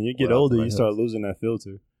 Yeah, When you get Well, older, right you start losing that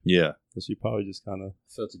filter. yeah, So she probably just kind of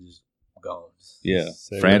Filter just gone. yeah.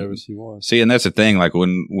 say Fran- whatever she wants. See, and that's the thing. Like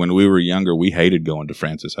when we were younger, we hated going to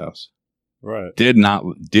Frances' house. Right. Did not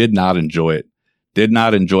enjoy it. Did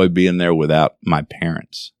not enjoy being there without my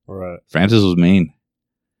parents. Right. Frances was mean.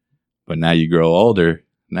 But now you grow older,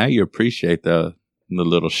 now you appreciate the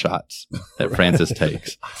little shots that Frances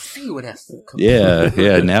takes. I see what that's. Yeah,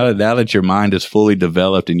 yeah. Now that your mind is fully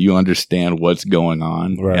developed and you understand what's going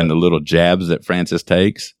on Right. and the little jabs that Frances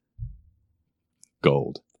takes,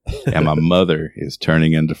 gold. And my mother is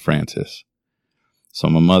turning into Frances. So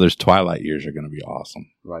my mother's twilight years are going to be awesome.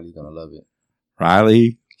 Riley's gonna love it.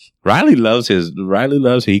 Riley loves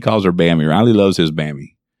he calls her Bammy. Riley loves his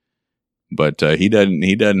Bammy. But he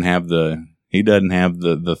doesn't have the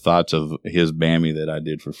thoughts of his Bammy that I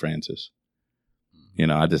did for Frances. You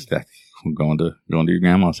know, I'm going to your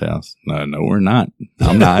grandma's house. No, we're not.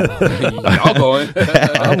 I'm not. Y'all going?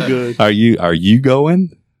 I'm good. Are you going?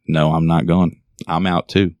 No, I'm not going. I'm out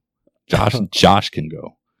too. Josh can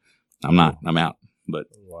go. I'm not. I'm out. But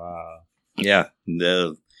Wow. yeah.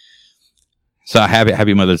 So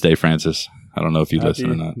happy Mother's Day, Frances. I don't know if you listen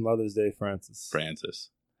or not. Mother's Day, Francis. Frances.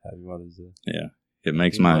 Happy Mother's Day. Yeah. It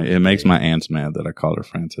makes Happy Mother's Day. my aunts mad that I call her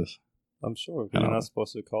Frances. I'm sure. I You're know. not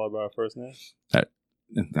supposed to call her by her first name.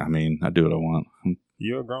 I mean, I do what I want.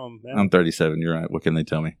 You're a grown man. I'm 37. You're right. What can they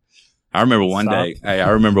tell me? I remember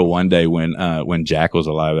one day when Jack was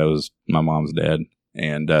alive. That was my mom's dad,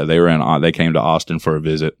 and they came to Austin for a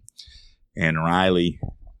visit. And Riley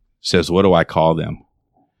says, "What do I call them?"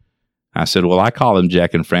 I said, "Well, I call them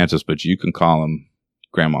Jack and Francis, but you can call them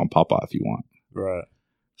Grandma and Papa if you want." Right.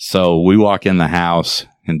 So we walk in the house,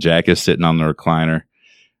 and Jack is sitting on the recliner.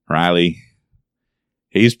 Riley,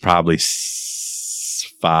 he's probably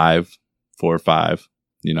 4 or 5,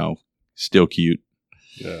 you know, still cute.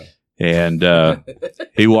 Yeah. And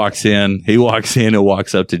he walks in and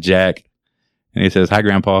walks up to Jack, and he says, "Hi,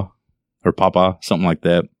 Grandpa," or Papa, something like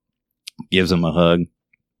that. Gives him a hug,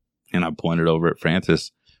 and I pointed over at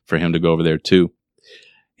Frances for him to go over there too.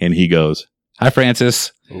 And he goes, "Hi,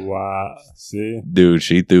 Frances." Wow. See? Dude,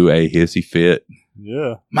 she threw a hissy fit.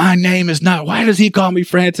 Yeah. "My name is not, why does he call me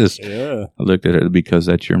Frances?" Yeah. I looked at her, "Because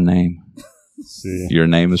that's your name. See? Your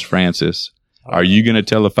name is Frances. Are you going to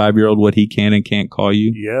tell a 5-year-old what he can and can't call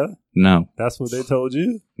you?" Yeah. No. That's what they told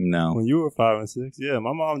you No. when you were 5 and 6. Yeah.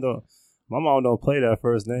 My mom don't play that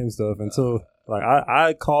first name stuff until like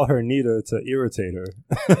I call her Nita to irritate her.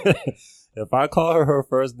 If I call her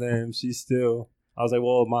first name, she's still. I was like,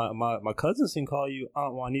 well, my cousins can call you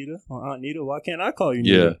Aunt Juanita or Aunt Nita. Why can't I call you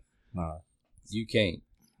Nita? Nah, You can't.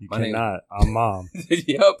 you My name- cannot. I'm mom.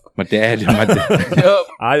 Yep. My dad. Yep.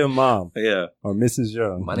 I am mom Yeah. or Mrs.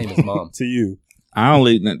 Young. My name is Mom. To you. I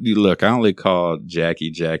only call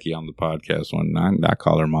Jackie on the podcast when I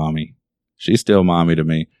call her Mommy. She's still Mommy to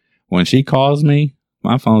me. When she calls me,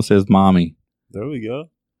 my phone says Mommy. There we go.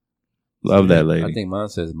 Love that I lady. think mine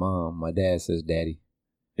says Mom. My dad says Daddy.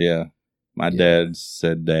 Yeah. My dad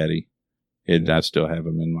said Daddy. I still have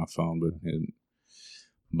him in my phone,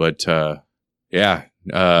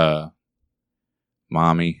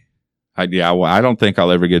 Mommy. I don't think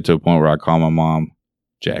I'll ever get to a point where I call my mom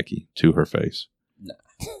Jackie to her face.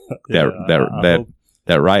 I hope-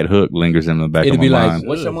 That right hook lingers in the back It'd of my be like, mind.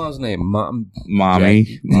 what's your mom's name? Mom. Mommy,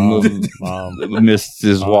 Jackie. Mom.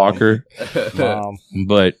 Mrs. Walker. Mom.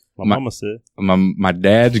 But My My- mama said. my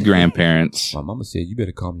dad's grandparents, My mama said, you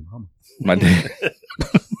better call me Mama. my dad,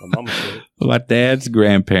 My mama said. my dad's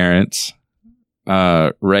grandparents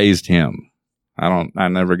raised him. I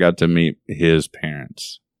never got to meet his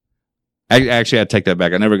parents. Actually, I take that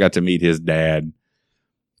back. I never got to meet his dad,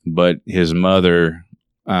 but his mother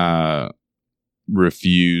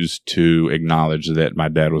refused to acknowledge that my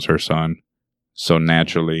dad was her son. So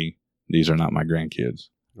naturally, these are not my grandkids.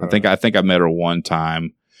 Right. I think I met her one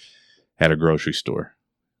time at a grocery store.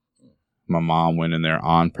 My mom went in there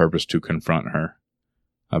on purpose to confront her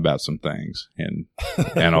about some things, and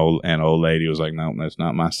old lady was like, "No, that's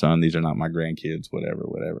not my son. These are not my grandkids.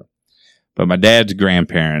 Whatever." But my dad's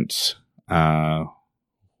grandparents,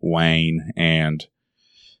 Wayne and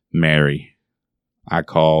Mary, I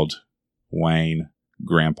called Wayne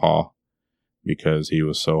Grandpa because he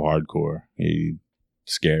was so hardcore. He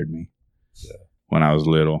scared me when I was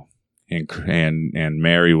little, and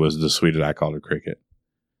Mary was the sweetest. I called her Cricket.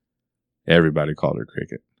 Everybody called her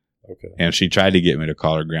Cricket. Okay. And she tried to get me to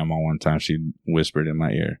call her grandma one time. She whispered in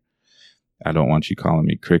my ear, "I don't want you calling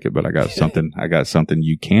me Cricket, but I got something. I got something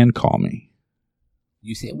you can call me."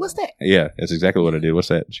 You said, "What's that?" Yeah, that's exactly what I did. "What's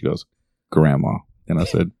that?" She goes, "Grandma." And I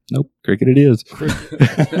said, "Nope, Cricket it is."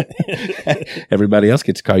 Everybody else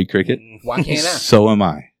gets to call you Cricket. Why can't I? So am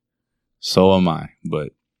I.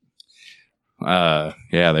 But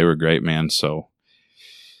yeah, they were great, man. So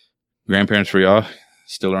grandparents for y'all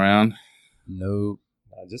still around? No.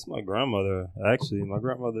 Just my grandmother. Actually, my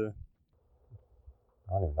grandmother,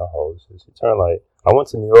 I don't even know how old she is. She turned I went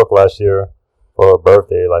to New York last year for her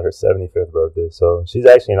birthday, like her 75th birthday. So she's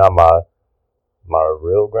actually not my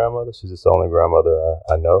real grandmother. She's just the only grandmother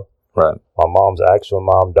I know. Right. My mom's actual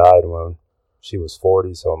mom died when she was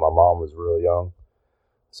 40, so my mom was real young.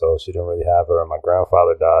 So she didn't really have her. And my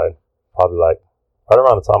grandfather died probably right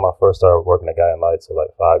around the time I first started working at Guiding Lights, so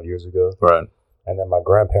 5 years ago. Right. And then my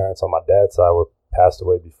grandparents on my dad's side were passed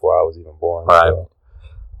away before I was even born. Right.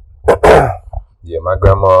 So. Yeah, my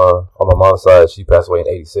grandma on my mom's side, she passed away in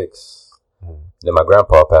 86. Then my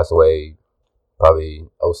grandpa passed away probably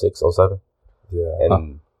 06, 07. Yeah.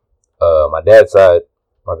 And my dad's side,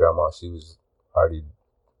 my grandma, she was already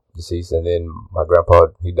deceased. And then my grandpa,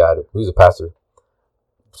 he died. He was a pastor.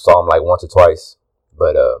 Saw him once or twice.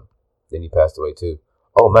 But then he passed away too.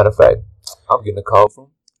 Oh, matter of fact, I'm getting a call from.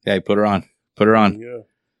 Hey, put her on. Put her on. Yeah.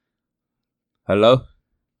 Hello?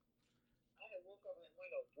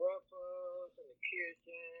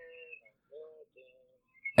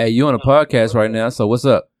 Hey, you on a podcast right now, so what's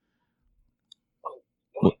up?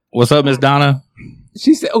 What's up, Miss Donna?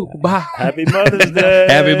 She said, "Oh, bye." Happy Mother's Day.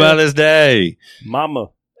 Happy Mother's Day.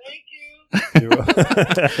 Mama. Thank you.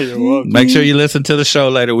 You're welcome. Make sure you listen to the show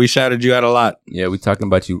later. We shouted you out a lot. Yeah, we talking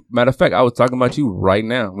about you. Matter of fact, I was talking about you right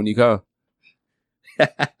now when you call.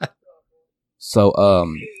 So,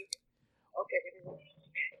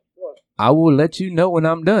 I will let you know when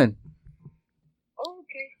I'm done.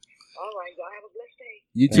 Okay. All right. Y'all have a blessed day.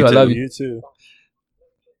 You too. I love you. You too.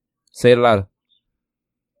 Say it louder.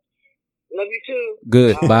 Love you too.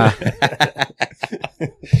 Good. Bye.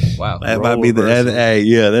 Wow. That Role might be the reversal. hey,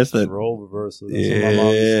 yeah, that's the Role reversal. That's what my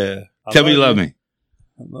mom yeah. said. Tell me you love me.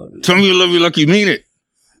 I love you. Tell me you love me like you mean it.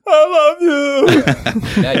 I love you.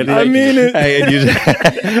 Now you I mean it. Hey, and you,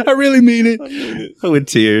 I really mean it. With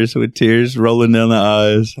tears rolling down the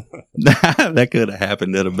eyes. That could have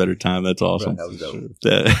happened at a better time. That's awesome. That was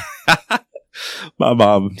dope. My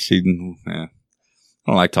mom, I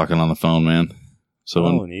don't like talking on the phone, man. So I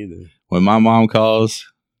don't either. when my mom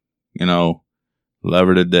calls, love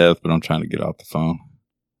her to death, but I'm trying to get off the phone.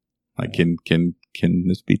 Like, can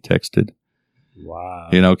this be texted? Wow.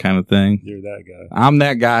 Kind of thing. You're that guy. I'm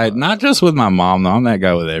that guy, not just with my mom, though. I'm that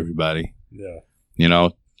guy with everybody. Yeah.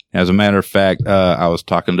 As a matter of fact, I was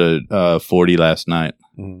talking to 40 last night,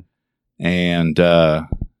 and I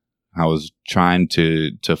was trying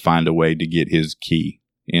to find a way to get his key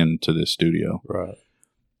into the studio. Right.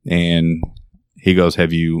 And he goes,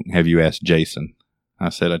 "Have you asked Jason?" I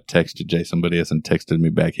said, "I texted Jason, but he hasn't texted me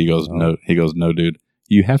back." He goes, "No." He goes, "No, dude.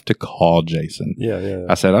 You have to call Jason." Yeah.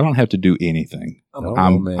 I said, "I don't have to do anything.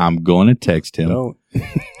 No, man. I'm going to text him." Don't.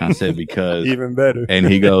 I said, "Because." Even better. And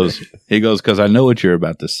he goes, "Because I know what you're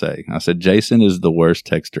about to say." I said, "Jason is the worst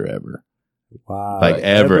texter ever. Wow. Like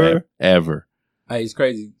ever. Hey, it's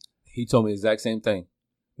crazy. He told me the exact same thing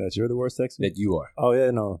That you're the worst texter? that you are. Oh, yeah,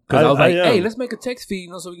 no. Because I was like, am. "Hey, let's make a text feed,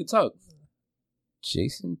 so we can talk."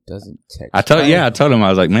 Jason doesn't text. I told him, I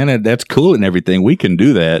was like, "Man, that's cool and everything. We can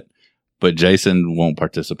do that." But Jason won't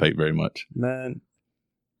participate very much. Man,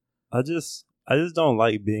 I just don't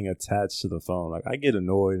like being attached to the phone. Like, I get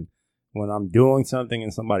annoyed when I'm doing something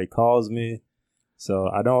and somebody calls me. So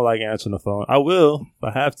I don't like answering the phone. I will if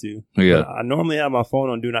I have to. Yeah. But I normally have my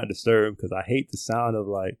phone on Do Not Disturb because I hate the sound of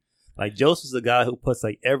like Joseph's the guy who puts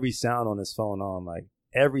every sound on his phone on,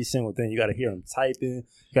 every single thing. You got to hear him typing.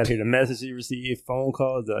 You got to hear the message he received, phone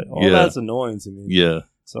calls. All that's annoying to me. Yeah.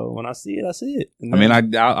 So when I see it, I see it. And I mean,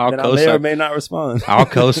 then- I'll then I may or co-sign. may not respond. I'll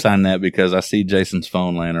co-sign that because I see Jason's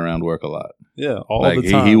phone laying around work a lot. Yeah, all Like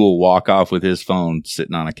the time. he will walk off with his phone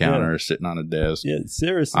sitting on a counter or sitting on a desk, Yeah,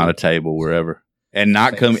 seriously. on a table, wherever, and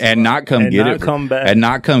not come Thanks. and not come and get not it for, come back. and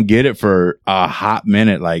not come get it for a hot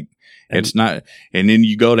minute. Like And- it's not, and then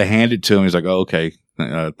you go to hand it to him. He's like, oh, "Okay,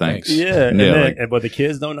 thanks." Yeah, and Yeah, then, like- but the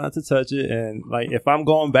kids know not to touch it. And like, if I'm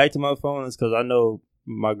going back to my phone, it's because I know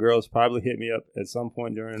my girl's probably hit me up at some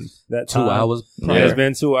point during that 2 time. hours. Yeah. prior. It's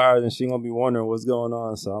been 2 hours, and she's gonna be wondering what's going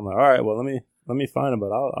on. So I'm like, all right, well, let me find it,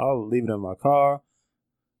 but I'll leave it in my car.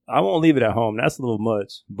 I won't leave it at home. That's a little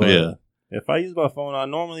much. But Yeah. if I use my phone, I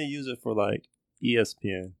normally use it for like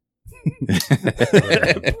ESPN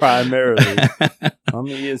primarily. I'm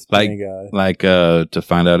an ESPN guy. like to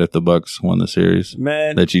find out if the Bucks won the series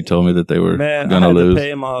Man, that you told me that they were Man, I gonna had lose. to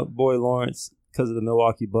pay my boy Lawrence because of the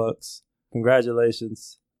Milwaukee Bucks.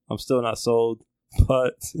 Congratulations. I'm still not sold,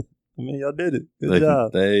 but I mean, y'all did it. Good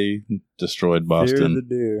job. They destroyed Fear the Boston,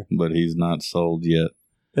 deer. but he's not sold yet.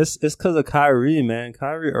 It's because of Kyrie, man.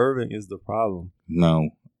 Kyrie Irving is the problem.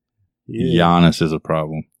 No, He is. Giannis is a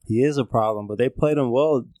problem. He is a problem, but they played him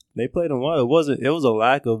well. It was a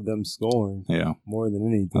lack of them scoring Yeah, more than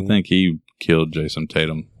anything. I think he killed Jason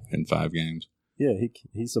Tatum in 5 games. Yeah,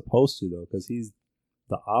 he's supposed to though, because he's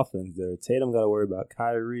the offense there. Tatum got to worry about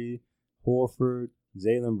Kyrie, Horford,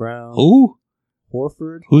 Jaylen Brown. Who?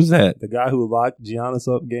 Horford, Who's that? the guy who locked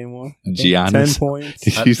Giannis up game 1. Giannis? 10 points.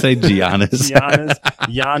 Did you say Giannis?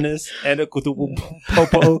 Giannis, and a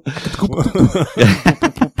Popo.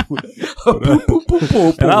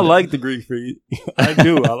 And I like the Greek freak. I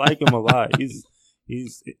do. I like him a lot. He's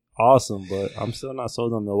awesome, but I'm still not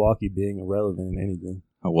sold on Milwaukee being irrelevant in anything.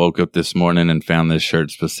 I woke up this morning and found this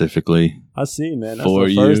shirt specifically. I see, man. That's For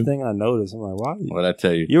the first you. thing I noticed. I'm like, wow, What I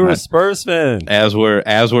tell you? you're I- a Spurs fan. as we're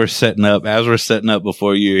setting up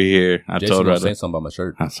before you were here. I Jason told her gonna say something about my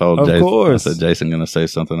shirt. I told Of Jason. course. I said Jason gonna say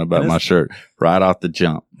something about And my it's- shirt right off the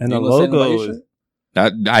jump. And You the gonna say something about logo your is, shirt?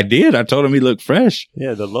 I did. I told him he looked fresh.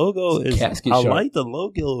 yeah, the logo It's is, a casket I shirt. like the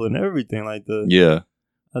logo and everything. Like Yeah,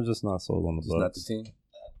 I'm just not sold on the It's not the Bucks. team.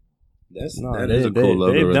 No, that is a cool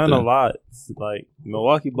logo. They've right done there. a lot. Like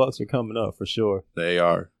Milwaukee Bucks are coming up for sure. They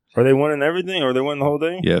are. Are they winning everything? Or are they winning the whole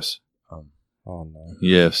thing? Yes. Oh no.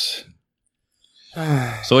 Yes.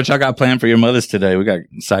 So what y'all got planned for your mothers today? We got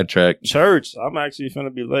sidetracked. Church. I'm actually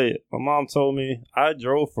finna be late. My mom told me I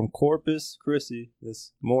drove from Corpus Christi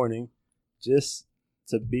this morning just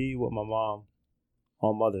to be with my mom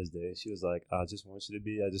on Mother's Day. She was like, I just want you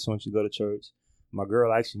to go to church. My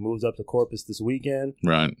girl actually moves up to Corpus this weekend,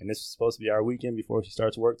 Right. and this is supposed to be our weekend before she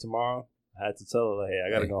starts work tomorrow. I had to tell her, like, hey, I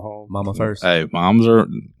gotta go home. Mama first. Hey, moms are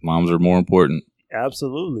more important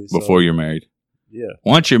Absolutely. So, before you're married. yeah.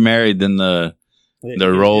 Once you're married, then the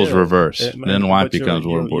roles Yeah. reverse. Man, Then wife but your- becomes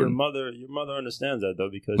more your important. Your mother understands that though,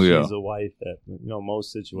 because Yeah. she's a wife at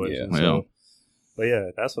most situations. Yeah. So, but yeah,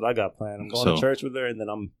 that's what I got planned. I'm going So- to church with her, and then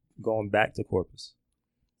I'm going back to Corpus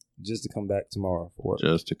just to come back tomorrow for work.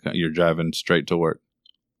 You're driving straight to work.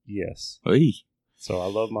 Yes. Hey. So I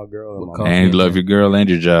love my girl and What my coffee mom. And you love your girl and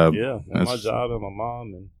your job. Yeah, and my That's- job and my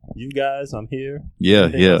mom and you guys. I'm here. Yeah,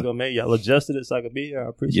 Anything I yeah. was gonna make y'all adjusted it so I could be here. I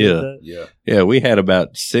appreciate Yeah. that. Yeah. Yeah, we had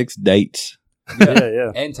about 6 dates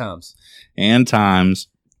Yeah. And times. and times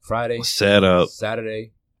Friday, set up.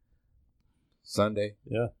 Saturday, Sunday.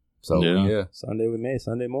 Yeah. So Yeah. yeah. Sunday with me.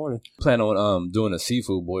 Sunday morning. Plan on doing a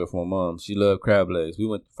seafood boil for my mom. She loved crab legs. We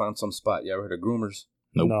went found some spot. Y'all ever heard of Groomers?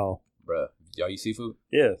 Nope. No. Bruh. Y'all eat seafood?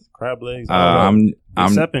 Yeah. Crab legs. I'm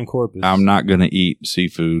except in Corpus. not gonna eat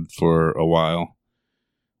seafood for a while.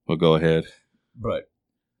 But go ahead. But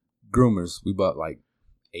Groomers, we bought like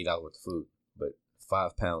 $8 worth of food, but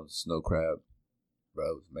 5 pounds snow crab. Bro,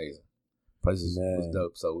 it was amazing. Prices was Man.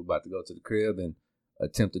 dope. So we about to go to the crib and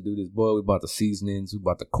attempt to do this boil. We bought the seasonings, we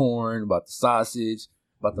bought the corn, bought the sausage,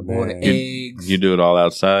 about to boil the Man. eggs. You do it all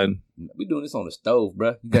outside. We doing this on the stove,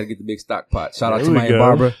 bruh. You gotta get the big stock pot. Shout out There to we my Aunt go.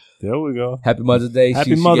 Barbara. There we go. Happy Mother's Day.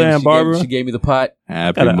 Happy Mother, Aunt Barbara. She gave me the pot.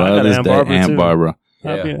 Happy I got Mother's Aunt Day, Barbara, Aunt too. Barbara.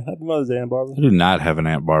 Happy Mother's Day, Aunt Barbara. I do not have an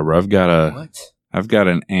Aunt Barbara. I've got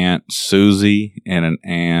an Aunt Susie and an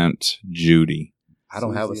Aunt Judy. I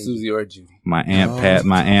don't have a Susie or a Judy. My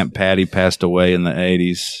Aunt Patty passed away in the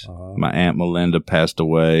 80s. Uh-huh. My Aunt Melinda passed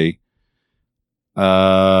away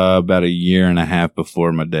about a year and a half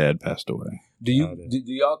before my dad passed away. Do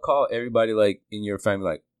y'all call everybody like in your family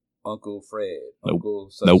like Uncle Fred, Nope. Uncle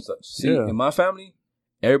such Nope. such? See, Yeah. in my family,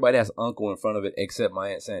 everybody has uncle in front of it except my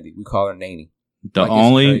Aunt Sandy. We call her Nanny. The Like, it's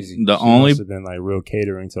only crazy. the She only must have been like real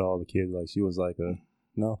catering to all the kids. Like she was like a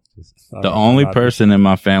no. the only person in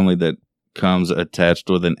my family that comes attached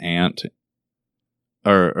with an aunt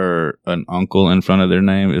or an uncle in front of their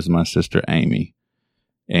name is my sister Amy.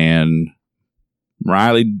 And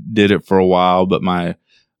Riley did it for a while, but my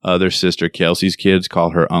other sister Kelsey's kids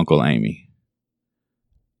call her Uncle Amy.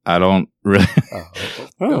 I don't really,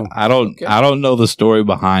 I don't know the story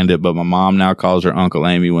behind it, but my mom now calls her Uncle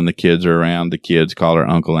Amy when the kids are around. The kids call her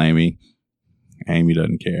Uncle Amy. Amy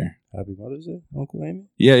doesn't care. Happy Mother's Day, Uncle Amy.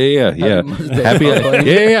 Yeah.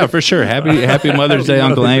 Happy, for sure. Happy Mother's Day,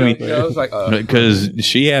 Uncle Amy. Because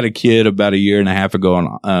she had a kid about a year and a half ago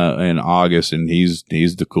in August, and he's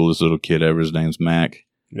the coolest little kid ever. His name's Mac.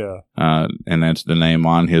 Yeah. And that's the name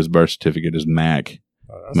on his birth certificate is Mac.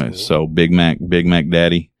 Oh, that's cool. So Big Mac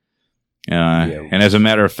Daddy. And as a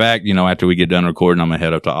matter of fact, after we get done recording, I'm gonna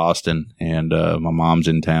head up to Austin, and my mom's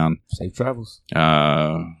in town. Safe travels.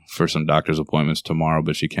 For some doctor's appointments tomorrow,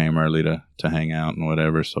 but she came early to hang out and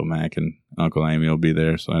whatever. So Mac and Uncle Amy will be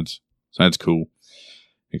there. So that's cool.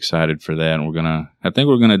 Excited for that. And I think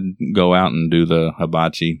we're gonna go out and do the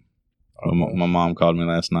hibachi. Okay. My mom called me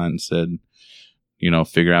last night and said,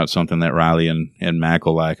 figure out something that Riley and Mac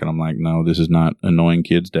will like. And I'm like, no, this is not Annoying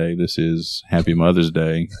Kids Day. This is Happy Mother's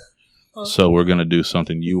Day. So we're going to do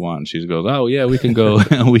something you want. And she goes, oh yeah, we can go,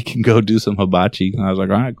 do some hibachi. And I was like,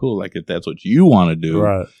 all right, cool. Like if that's what you want to do,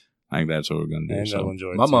 right. I think that's what we're going to do. And so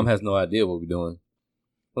my mom has no idea what we're doing.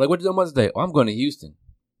 Like, what you doing Mother's Day? Oh, I'm going to Houston.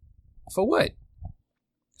 For what?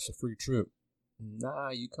 It's a free trip.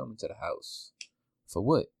 Nah, you coming to the house. For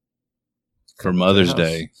what? For Mother's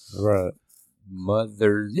Day. Right.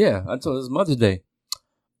 Yeah, I told her it's Mother's Day.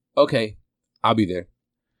 Okay, I'll be there.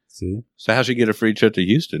 See? So how'd she get a free trip to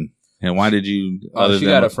Houston? And why did you? She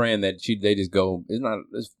got a friend that they just go. I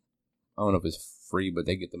don't know if it's free, but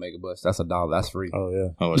they get the mega bus. That's $1. That's free. Oh yeah.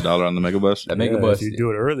 Oh, $1 on the mega bus. That mega bus. If you do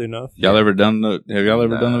it early enough. Have y'all ever done the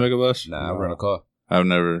mega bus? Nah, I run a car. I've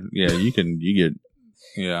never. Yeah, you get.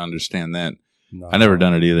 Yeah, I understand that. No, I never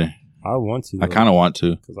done it either. I want to. I kind of want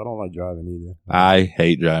to because I don't like driving either. I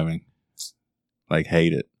hate driving. Like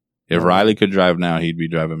hate it. If Riley could drive now, he'd be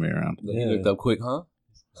driving me around. You looked up quick, huh?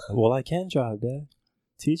 Well, I can drive, Dad.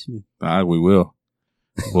 Teach me. We will.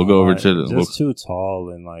 We'll go over to the. Just too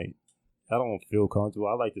tall and I don't feel comfortable.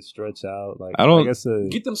 I like to stretch out. Like I don't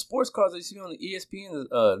get them sports cars that you see on the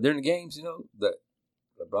ESPN during the games. The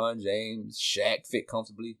LeBron James, Shaq fit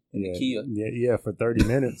comfortably in the Kia. Yeah, for 30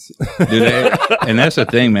 minutes. And that's the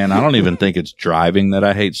thing, man. I don't even think it's driving that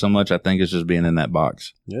I hate so much. I think it's just being in that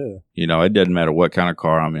box. Yeah. It doesn't matter what kind of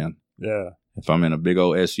car I'm in. Yeah. If I'm in a big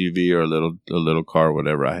old SUV or a little car or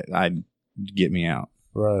whatever, I get me out.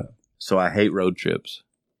 Right. So I hate road trips.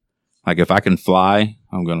 Like if I can fly,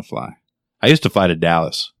 I'm going to fly. I used to fly to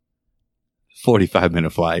Dallas.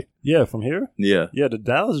 45-minute flight. Yeah, from here? Yeah. Yeah, the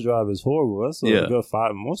Dallas drive is horrible. That's a good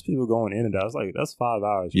 5. Most people going in and out. It's like, that's 5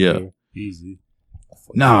 hours. Yeah. Here. Easy.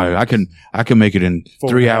 No, I can make it in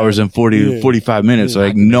 3 hours and 45 minutes. Yeah.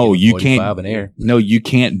 Like, no, you can't. No, you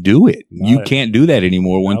can't do it. You can't do that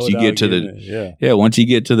anymore once you get to once you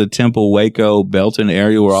get to the Temple, Waco, Belton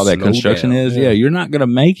area where all that construction is. Yeah, you're not going to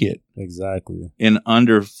make it. Exactly. In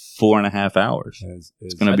under 4.5 hours.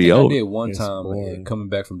 It's going to be over. I did one time coming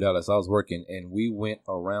back from Dallas. I was working and we went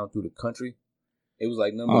around through the country. It was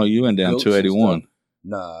like you went down 281.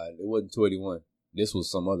 Nah, it wasn't 281. This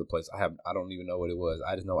was some other place. I don't even know what it was.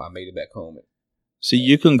 I just know I made it back home. See,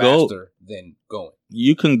 you can go faster than going.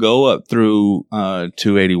 You can go up through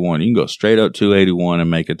 281. You can go straight up 281 and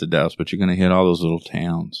make it to Dallas, but you're going to hit all those little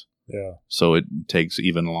towns. Yeah. So it takes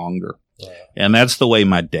even longer. Yeah. And that's the way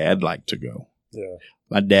my dad liked to go. Yeah.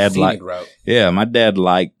 My dad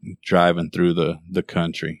liked driving through the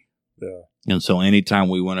country. Yeah. And so anytime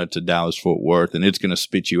we went up to Dallas Fort Worth, and it's going to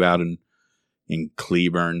spit you out in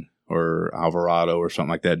Cleburne or Alvarado or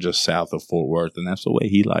something like that, just south of Fort Worth. And that's the way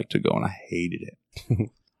he liked to go. And I hated it.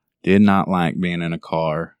 Did not like being in a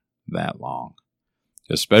car that long,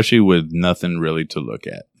 especially with nothing really to look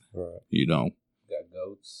at. Right.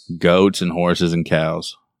 Got goats and horses and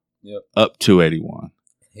cows. Yep. Up 281.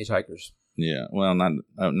 Hitchhikers. Yeah. Well,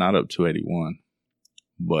 not up 281,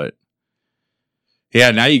 but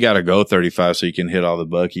yeah, now you got to go 35 so you can hit all the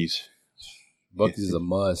Buc-ee's. Buc-ee's is a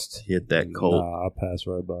must. Hit that Colt. Nah, I'll pass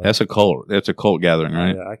right by. That's a Colt. That's a Colt gathering,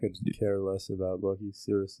 right? Yeah, I could care less about Buc-ee's.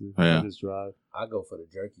 Seriously. Yeah. I just drive. I go for the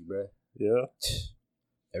jerky, bro. Yeah.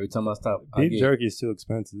 Every time I stop, beef jerky is too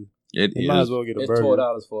expensive. You might as well get a burger. It's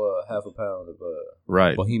 $12 for half a pound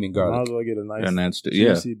of Bohemian garlic. Might as well get a nice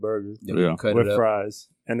juicy burger with fries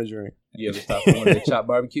and a drink. You ever stop for one of their chopped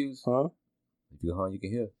barbecues? Huh? If you're hungry, you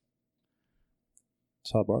can hear.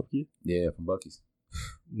 Chopped barbecue? Yeah, from Buc-ee's.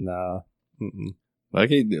 Nah. Mm-mm.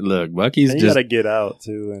 Buc-ee's and just... you gotta get out,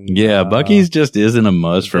 too. And Buc-ee's just isn't a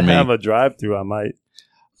must for me. If I have a drive-thru, I might.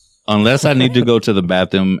 Unless I need to go to the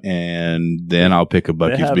bathroom, and then I'll pick a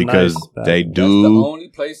Buc-ee's have because nice they bathrooms. That's the do. only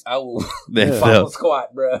place I will They Yeah. pop feel- a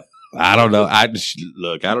squat, bro. I don't know.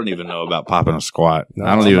 Look. I don't even know about popping a squat. No,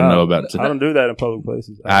 I don't I'm even not. know about. I don't do that in public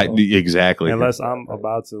places. Exactly. Unless I'm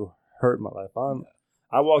about to hurt my life.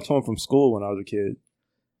 I walked home from school when I was a kid,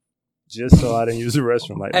 just so I didn't use the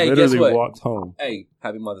restroom. Like Hey, guess literally what? walked home. Hey,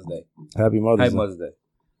 happy Mother's Day. Happy Mother's Happy Day. Mother's Day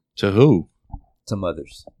To who? to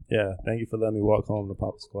mothers. Yeah, thank you for letting me walk home to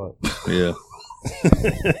pop a squat. Yeah.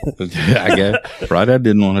 I guess Friday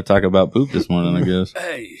didn't want to talk about poop this morning. I guess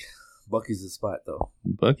Hey, Buc-ee's the spot though.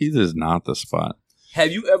 Buc-ee's is not the spot.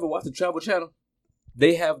 Have you ever watched the Travel Channel?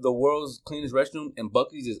 They have the world's cleanest restroom, and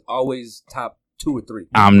Buc-ee's is always top 2 or 3.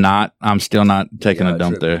 I'm still not taking Yeah, a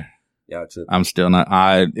dump tripping. there. Y'all tripping. I'm still not.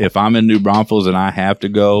 If I'm in New Braunfels and I have to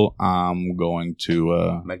go, I'm going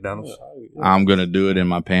to. McDonald's. I'm going to do it in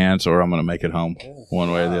my pants, or I'm going to make it home,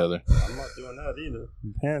 one way or the other. I'm not doing that either.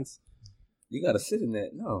 Pants. You gotta sit in that.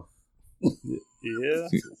 No, Yeah,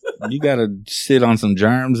 You got to sit on some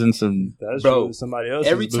germs and some. that's Bro, true. Somebody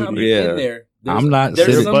else's every time booty. you're Yeah. in there, I'm not There's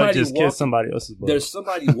sitting- Your butt somebody just walking. kissed somebody else's butt. There's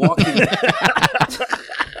somebody walking.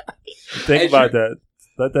 Think as about that.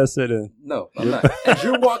 Let that sit in. No, I'm not. As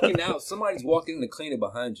you're walking out, somebody's walking in to clean it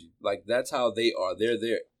behind you. Like that's how they are. They're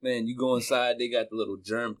there. Man, you go inside, they got the little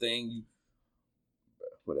germ thing. You,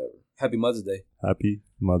 whatever. Happy Mother's Day Happy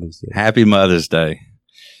Mother's Day. Happy Mother's Day.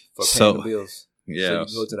 for paying So- the bills. So Yeah. you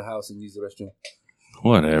can go to the house and use the restroom.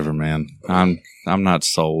 Whatever, man. I'm not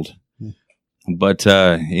sold. But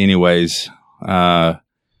anyways, yeah,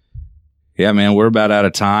 man, we're about out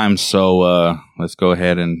of time, so let's go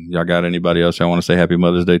ahead and y'all got anybody else y'all want to say Happy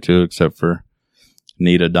Mother's Day to, except for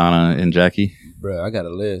Nita, Donna, and Jackie? Bro, I got a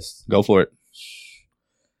list. Go for it.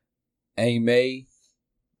 Ain't May,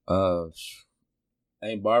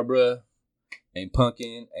 ain't Barbara, ain't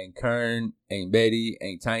Pumpkin, ain't Kern, ain't Betty,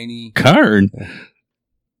 ain't Tiny, Kern.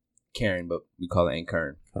 Karen, but we call it Ain't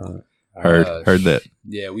Kern. Heard that.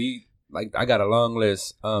 Yeah, I got a long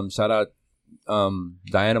list. Shout out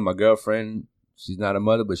Diana, my girlfriend. She's not a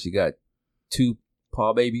mother, but she got 2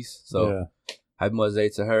 paw babies. So yeah. happy Mother's Day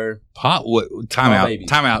to her. Time Paw out. baby.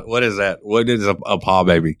 Time out. What is that? What is a paw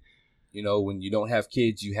baby? You know, when you don't have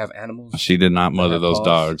kids, you have animals. She did not mother have those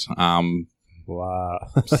paws. dogs. Wow.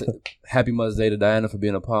 Happy Mother's Day to Diana for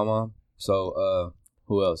being a paw mom. So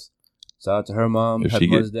who else? Shout out to her mom. If Happy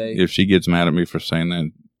she Mother's get, Day. if she gets mad at me for saying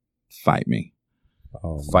that, fight me.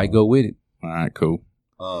 Oh, Fight, go with it. All right, cool.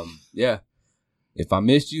 Yeah. If I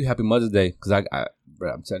missed you, happy Mother's Day. Because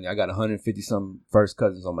bro, I'm telling you, I got 150 some first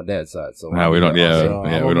cousins on my dad's side. So No, we don't- yeah. So I'm we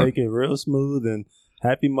gonna don't- make it real smooth and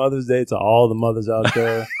happy Mother's Day to all the mothers out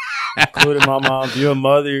there, including my mom. If you're a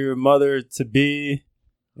mother, you're a mother to be.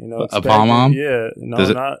 You know, A paw mom? Yeah, no, Does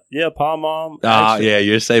it- not paw mom. Yeah,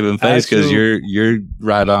 you're saving face because actual- you're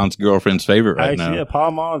right on's girlfriend's favorite right actually, now. yeah, paw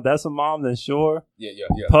mom. If that's a mom, then sure. Yeah.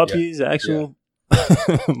 Puppies, actual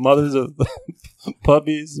mothers of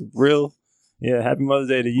puppies, real. Yeah, happy Mother's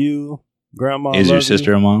Day to you, Grandma. Is your love you.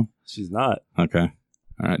 sister a mom? She's not. Okay.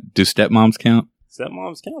 All right. Do stepmoms count?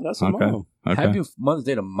 Stepmoms count. That's a Okay. mom. Okay. Happy Mother's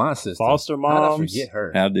Day to my sister. Foster How'd I moms. forget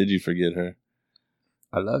her? How did you forget her?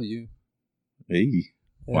 I love you. Hey.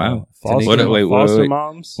 Yeah. Wow. Foster, Wait, foster wait.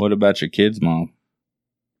 moms. What about your kid's mom?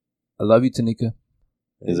 I love you, Tanika.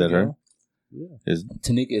 Is There that you her? go. Yeah. Is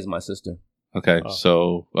Tanika is my sister. okay.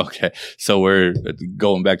 Oh. So we're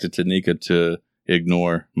going back to Tanika to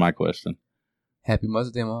ignore my question. Happy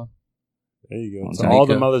Mother's Day, Mom. There you go. Well, To all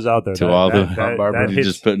the Tanika. mothers out there. To all the- Barbara, You're hits-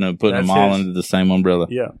 just putting them that's all his- under the same umbrella.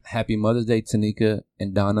 Yeah, Happy Mother's Day, Tanika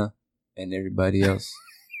and Donna and everybody else.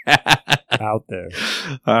 out there.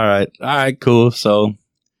 All right, cool. So,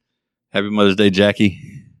 happy Mother's Day, Jackie, Happy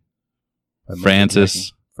Mother's Day, Francis,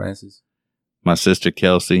 Jackie. Francis. my sister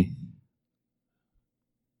Kelsey,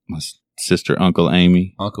 my sister Uncle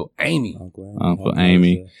Amy, Uncle Amy. Uncle Uncle Happy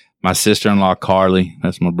Amy. Mother's Day. my sister-in-law Carly.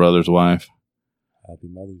 That's my brother's wife. Happy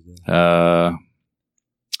Mother's Day.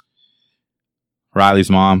 Riley's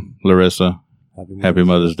mom, Larissa. Happy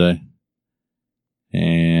Mother's Day.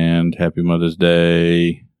 And happy Mother's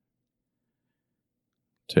Day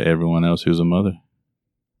to everyone else who's a mother.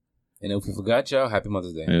 And if we forgot y'all, Happy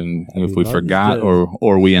Mother's Day. And Happy if we Mother's forgot Day.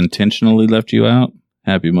 or we intentionally left you out,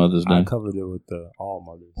 happy Mother's I Day. covered it with all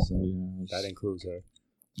mothers, so that includes her.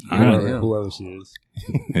 All right. Yeah. Whoever she is.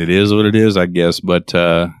 It is what it is, I guess. But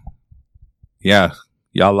yeah,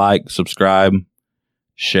 y'all like, subscribe,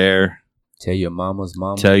 share, Tell your mama's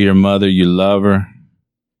mama. tell your mother you love her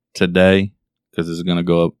today because it's going to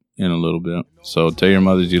go up in a little bit. So tell your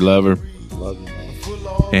mothers you love her. Love you,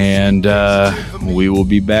 man. And we will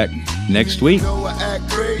be back next week.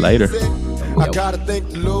 Later. I gotta thank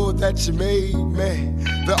the Lord that you made me.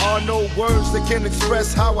 There are no words that can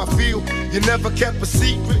express how I feel. You never kept a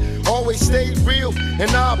secret, always stayed real.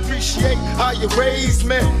 And I appreciate how you raised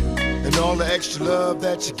me and all the extra love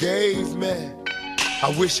that you gave me.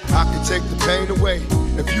 I wish I could take the pain away.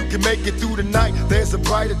 If you can make it through the night, there's a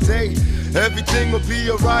brighter day. Everything will be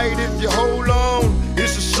alright if you hold on.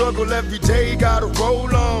 It's a struggle every day, gotta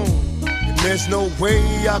roll on. And there's no way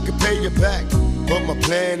I can pay you back, but my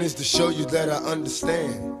plan is to show you that I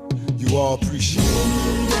understand. You all appreciate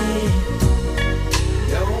it.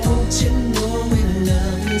 Don't you know we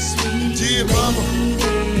love you, sweet dear mama.